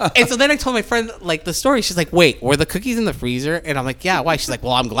 And so then I told my friend, like, the story. She's like, wait, were the cookies in the freezer? And I'm like, yeah, why? She's like,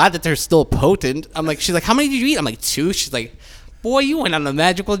 well, I'm glad that they're still potent. I'm like, she's like, how many did you eat? I'm like, 2. She's like, boy, you went on a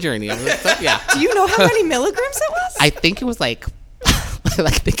magical journey. I'm like, yeah. Do you know how many milligrams it was? I think it was like,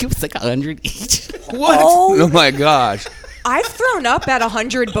 like 100 each. What? Oh my gosh. I've thrown up at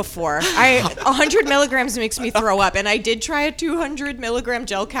 100 before. 100 milligrams makes me throw up, and I did try a 200 milligram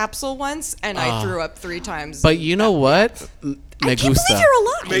gel capsule once, and I threw up 3 times. But you know what? I can't believe you're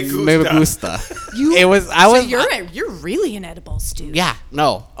alive. Me gusta. You're really an edibles dude. Yeah,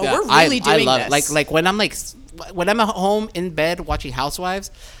 no. Oh, we're really doing I love this. Like when I'm at home in bed watching Housewives,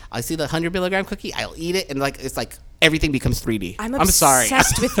 I see the 100 milligram cookie, I'll eat it, and like it's like everything becomes 3D. I'm sorry.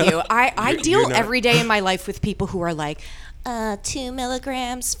 obsessed with you. I deal every day in my life with people who are like, 2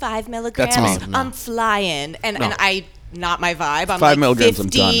 milligrams, 5 milligrams. That's me. I'm flying, and I not my vibe. I'm 5 like milligrams,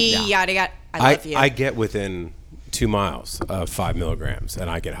 50, I'm done. yada yada. I love you. I get within 2 miles of 5 milligrams, and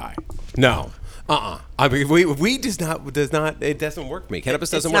I get high. No. I mean, weed does not. It doesn't work for me. Cannabis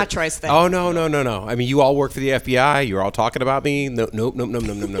doesn't work. It's not Troy's thing. Oh no. I mean, you all work for the FBI. You're all talking about me. No.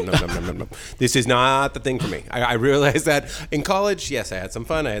 This is not the thing for me. I realized that in college. Yes, I had some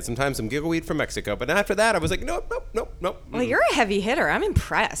fun. I had some giggle weed from Mexico. But after that, I was like, nope. Well, you're a heavy hitter. I'm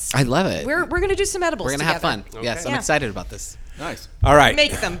impressed. I love it. We're gonna do some edibles. We're gonna have together. fun. Okay. Yes, I'm excited about this. Nice. All right.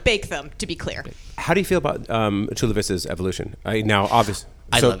 Make them, bake them. To be clear. How do you feel about Chula Vista's evolution? Now, obviously,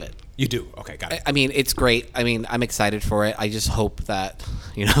 I love it. You do? Okay, got it. I mean, it's great. I mean, I'm excited for it. I just hope that,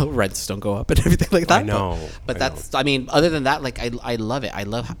 rents don't go up and everything like that. I know. But I mean, other than that, like, I love it. I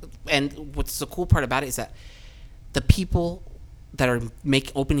love and what's the cool part about it is that the people that are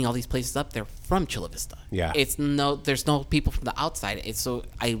opening all these places up, they're from Chula Vista. Yeah. There's no people from the outside.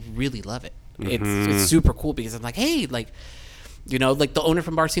 I really love it. It's super cool because I'm like, hey, like, like the owner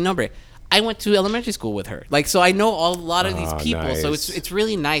from Bar Sin Nombre, I went to elementary school with her. Like, so I know a lot of these people. Nice. So it's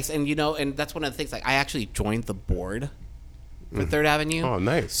really nice. And, and that's one of the things, like, I actually joined the board for 3rd Avenue. Oh,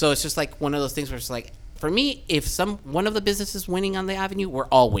 nice. So it's just like one of those things where it's like, for me, if one of the businesses winning on the avenue, we're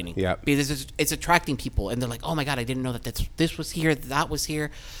all winning. Yeah. Because it's attracting people, and they're like, "Oh my God, I didn't know that this was here, that was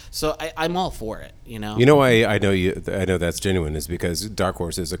here." So I'm all for it. You know. I know you. I know that's genuine is because Dark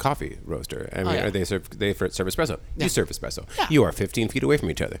Horse is a coffee roaster. I mean, they serve espresso. Yeah. You serve espresso. Yeah. You are 15 feet away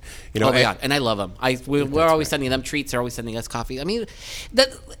from each other. Oh my God, and I love them. We're always sending them treats. They're always sending us coffee. I mean,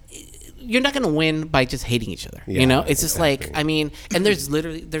 you're not going to win by just hating each other. Yeah, It's just like, I mean, and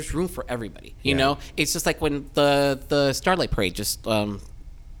there's room for everybody, you know? It's just like when the Starlight Parade just,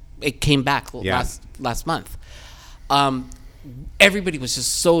 it came back last month. Everybody was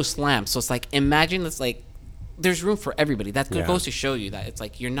just so slammed. So it's like, imagine it's like there's room for everybody. That Yeah. goes to show you that it's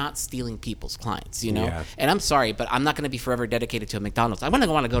like you're not stealing people's clients, you know. Yeah. And I'm sorry, but I'm not going to be forever dedicated to a McDonald's. I want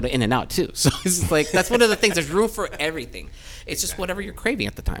to go to In-N-Out too. So it's just like that's one of the things. There's room for everything. It's just whatever you're craving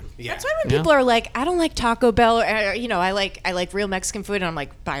at the time. Yeah. That's why when people are like, I don't like Taco Bell, or, I like real Mexican food, and I'm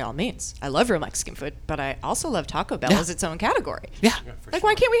like, by all means, I love real Mexican food, but I also love Taco Bell as its own category. Yeah. Like,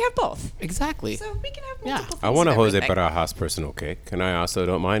 why can't we have both? Exactly. So we can have Yeah. multiple things. I want a of Jose everything. Barajas personal cake, and I also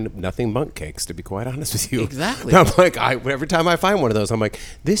don't mind nothing monk cakes, to be quite honest with you. Exactly. I'm like, every time I find one of those, I'm like,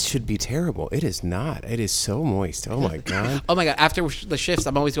 this should be terrible. It is not. It is so moist. Oh my god. Oh my god! After the shifts,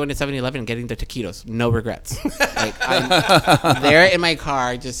 I'm always going to 7-Eleven and getting the taquitos. No regrets. Like I'm there in my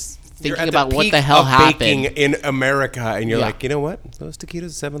car, just You're thinking at the about what peak the hell of baking happened. in America, and you're Yeah. like, you know what? Those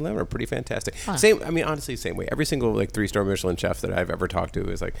taquitos at 7-Eleven are pretty fantastic. Same. I mean, honestly, same way. Every single like 3-star Michelin chef that I've ever talked to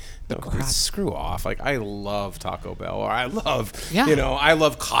is like, no, screw off. Like, I love Taco Bell, or I love, Yeah. I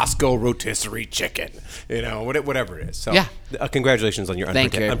love Costco rotisserie chicken. Whatever it is. So, Yeah. Congratulations on your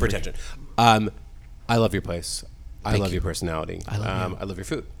Thank you. unpretension. I love your place. I love your personality. I love your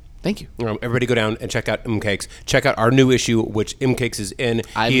food. Thank you. Everybody go down and check out Cakes. Check out our new issue, which Cakes is in.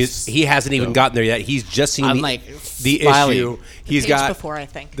 He hasn't even gotten there yet. He's just seen I'm the like issue. smiling. He's page got before, I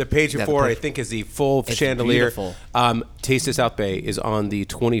think. the page Yeah, the before. I page- think is the full It's chandelier. beautiful. Taste of South Bay is on the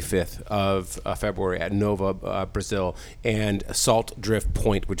 25th of February at Nova, Brazil, and Salt Drift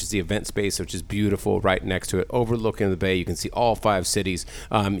Point, which is the event space, which is beautiful, right next to it, overlooking the bay. You can see all 5 cities.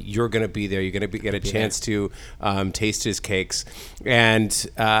 You're going to be there. You're going to get a chance to taste his cakes,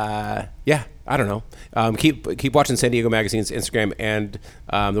 and yeah. I don't know. Keep watching San Diego Magazine's Instagram and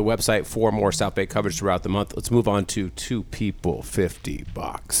the website for more South Bay coverage throughout the month. Let's move on to Two People,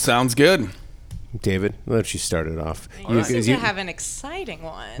 $50. Sounds good. David, why don't you start it off? You seem to have an exciting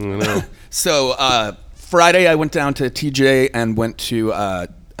one. So Friday, I went down to TJ and went to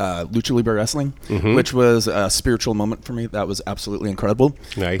Lucha Libre Wrestling, which was a spiritual moment for me. That was absolutely incredible.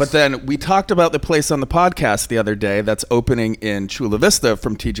 Nice. But then we talked about the place on the podcast the other day that's opening in Chula Vista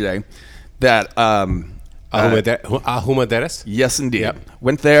from TJ. That Ahumaderas? yes, indeed. Yep.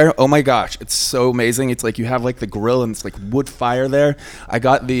 Went there. Oh my gosh, it's so amazing. It's like you have like the grill and it's like wood fire there. I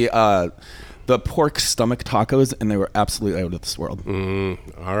got the pork stomach tacos and they were absolutely out of this world.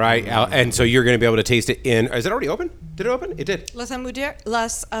 All right. And so you're going to be able to taste it in. Is it already open? Did it open? It did. Las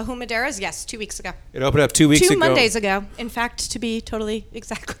Humaderas, yes, 2 weeks ago. It opened up 2 weeks ago. 2 Mondays ago. In fact, to be totally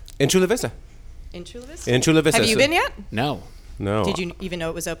exact. In Chula Vista. In Chula Vista. In Chula Vista. Have you been yet? No. No. Did you even know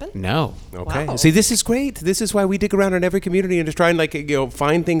it was open? No. Okay. Wow. See, this is great. This is why we dig around in every community and just try and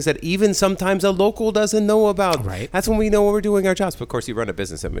find things that even sometimes a local doesn't know about. Right. That's when we know when we're doing our jobs. But of course, you run a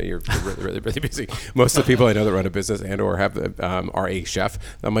business. I mean, you're really, really busy. Most of the people I know that run a business and or have are a chef.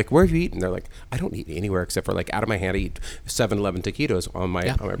 I'm like, where have you eaten? They're like, I don't eat anywhere except for like out of my hand. I eat 7-Eleven taquitos on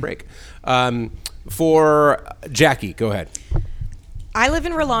my break. For Jackie, go ahead. I live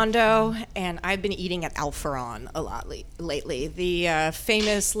in Rolando, and I've been eating at Al Faran a lot lately. The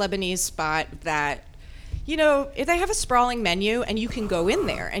famous Lebanese spot that, they have a sprawling menu, and you can go in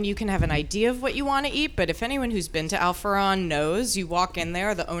there, and you can have an idea of what you want to eat. But if anyone who's been to Al Faran knows, you walk in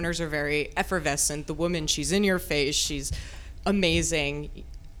there, the owners are very effervescent. The woman, she's in your face. She's amazing.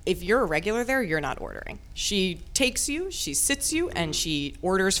 If you're a regular there, you're not ordering. She takes you, she sits you, and she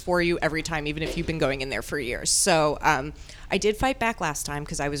orders for you every time, even if you've been going in there for years. So I did fight back last time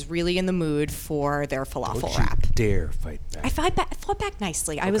because I was really in the mood for their falafel wrap. Dare fight back. I fought back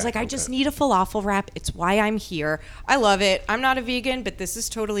nicely. I was like, I just need a falafel wrap. It's why I'm here. I love it. I'm not a vegan, but this is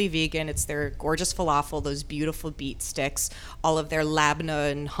totally vegan. It's their gorgeous falafel, those beautiful beet sticks, all of their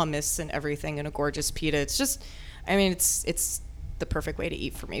labna and hummus and everything in a gorgeous pita. It's just, it's the perfect way to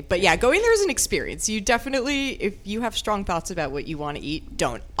eat for me. But yeah, going there is an experience. You definitely, if you have strong thoughts about what you want to eat,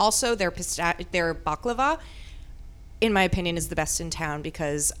 don't. Also, their baklava, in my opinion, is the best in town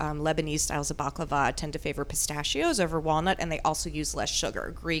because Lebanese styles of baklava tend to favor pistachios over walnut, and they also use less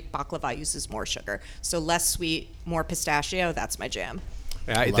sugar. Greek baklava uses more sugar. So less sweet, more pistachio, that's my jam.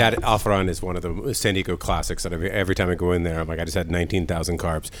 That Al Faran is one of the San Diego classics. That every time I go in there, I'm like, I just had 19,000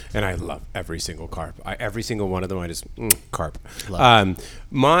 carbs, and I love every single carb. Every single one of them, I just carb.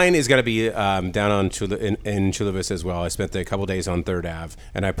 Mine is going to be down on in Chula Vista as well. I spent a couple days on 3rd Ave,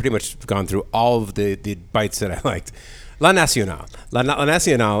 and I pretty much gone through all of the bites that I liked. La Nacional. La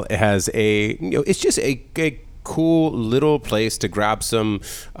Nacional has it's just a cool little place to grab some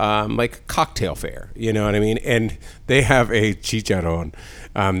like cocktail fare. You know what I mean? And they have a chicharron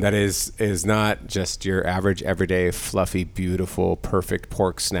that is not just your average, everyday, fluffy, beautiful, perfect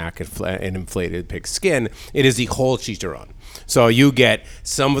pork snack and inflated pig skin. It is the whole chicharron. So you get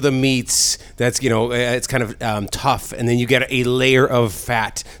some of the meats that's, it's kind of tough, and then you get a layer of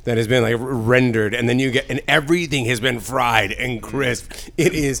fat that has been like rendered, and then and everything has been fried and crisp.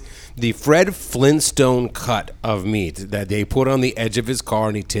 It is the Fred Flintstone cut of meat that they put on the edge of his car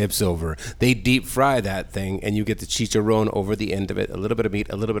and he tips over. They deep fry that thing, and you get the chicharron over the end of it, a little bit of meat,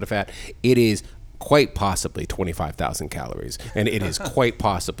 a little bit of fat. It is quite possibly 25,000 calories, and it is quite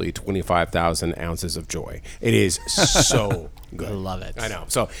possibly 25,000 ounces of joy. It is so good. I love it. I know.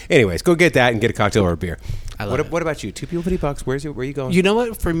 So, anyways, go get that and get a cocktail or a beer. I love it. What about you? $2 people, $50. Where are you going? You know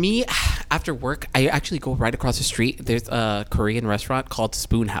what? For me, after work, I actually go right across the street. There's a Korean restaurant called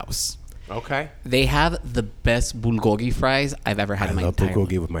Spoon House. Okay. They have the best bulgogi fries I've ever had in my entire life. I love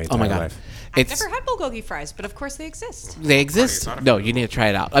bulgogi with my entire life. I've never had bulgogi fries, but of course they exist. They exist? No, you need to try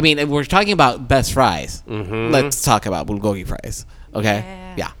it out. I mean, if we're talking about best fries. Let's talk about bulgogi fries.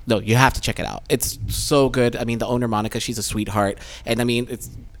 Okay? Yeah. No, you have to check it out. It's so good. I mean, the owner, Monica, she's a sweetheart. And I mean,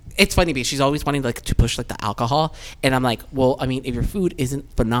 it's funny because she's always wanting to push the alcohol, and I'm like, well, I mean, if your food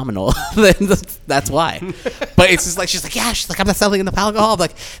isn't phenomenal, then that's why. But it's just she's like, I'm not selling enough alcohol. I'm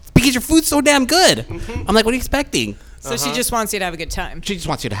like, because your food's so damn good. I'm like, what are you expecting? So she just wants you to have a good time. She just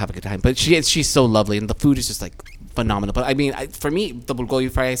wants you to have a good time, but she's so lovely, and the food is just phenomenal. But I mean, for me, the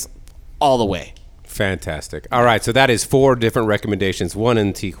bulgogi fries, all the way. Fantastic. All right, so that is 4 different recommendations. 1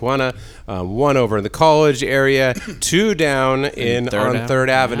 in Tijuana, 1 over in the College area, 2 down on 3rd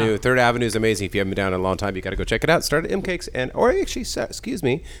Avenue. Yeah. 3rd Avenue is amazing. If you haven't been down in a long time, you got to go check it out. Start at M Cakes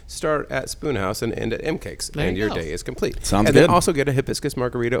start at Spoon House and end at M Cakes, and your day is complete. Sounds good. And then also get a hibiscus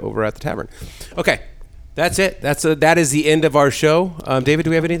margarita over at the tavern. Okay. That's it. That is the end of our show. David, do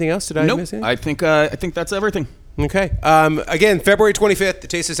we have anything else? Did I miss anything? I think that's everything. Okay. Again, February 25th, the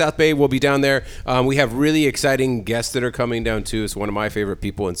Taste of South Bay will be down there. We have really exciting guests that are coming down too. It's one of my favorite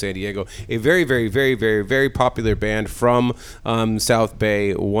people in San Diego. A very, very, very, very, very popular band from South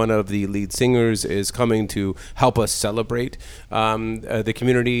Bay. One of the lead singers is coming to help us celebrate the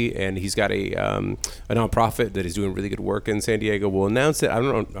community, and he's got a nonprofit that is doing really good work in San Diego. We'll announce it.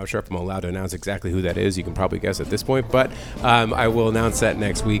 I'm not sure if I'm allowed to announce exactly who that is. You can probably guess at this point, but I will announce that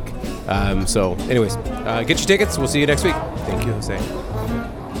next week. So anyways, get your tickets. We'll see you next week. Thank you,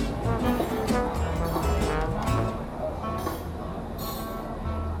 Jose.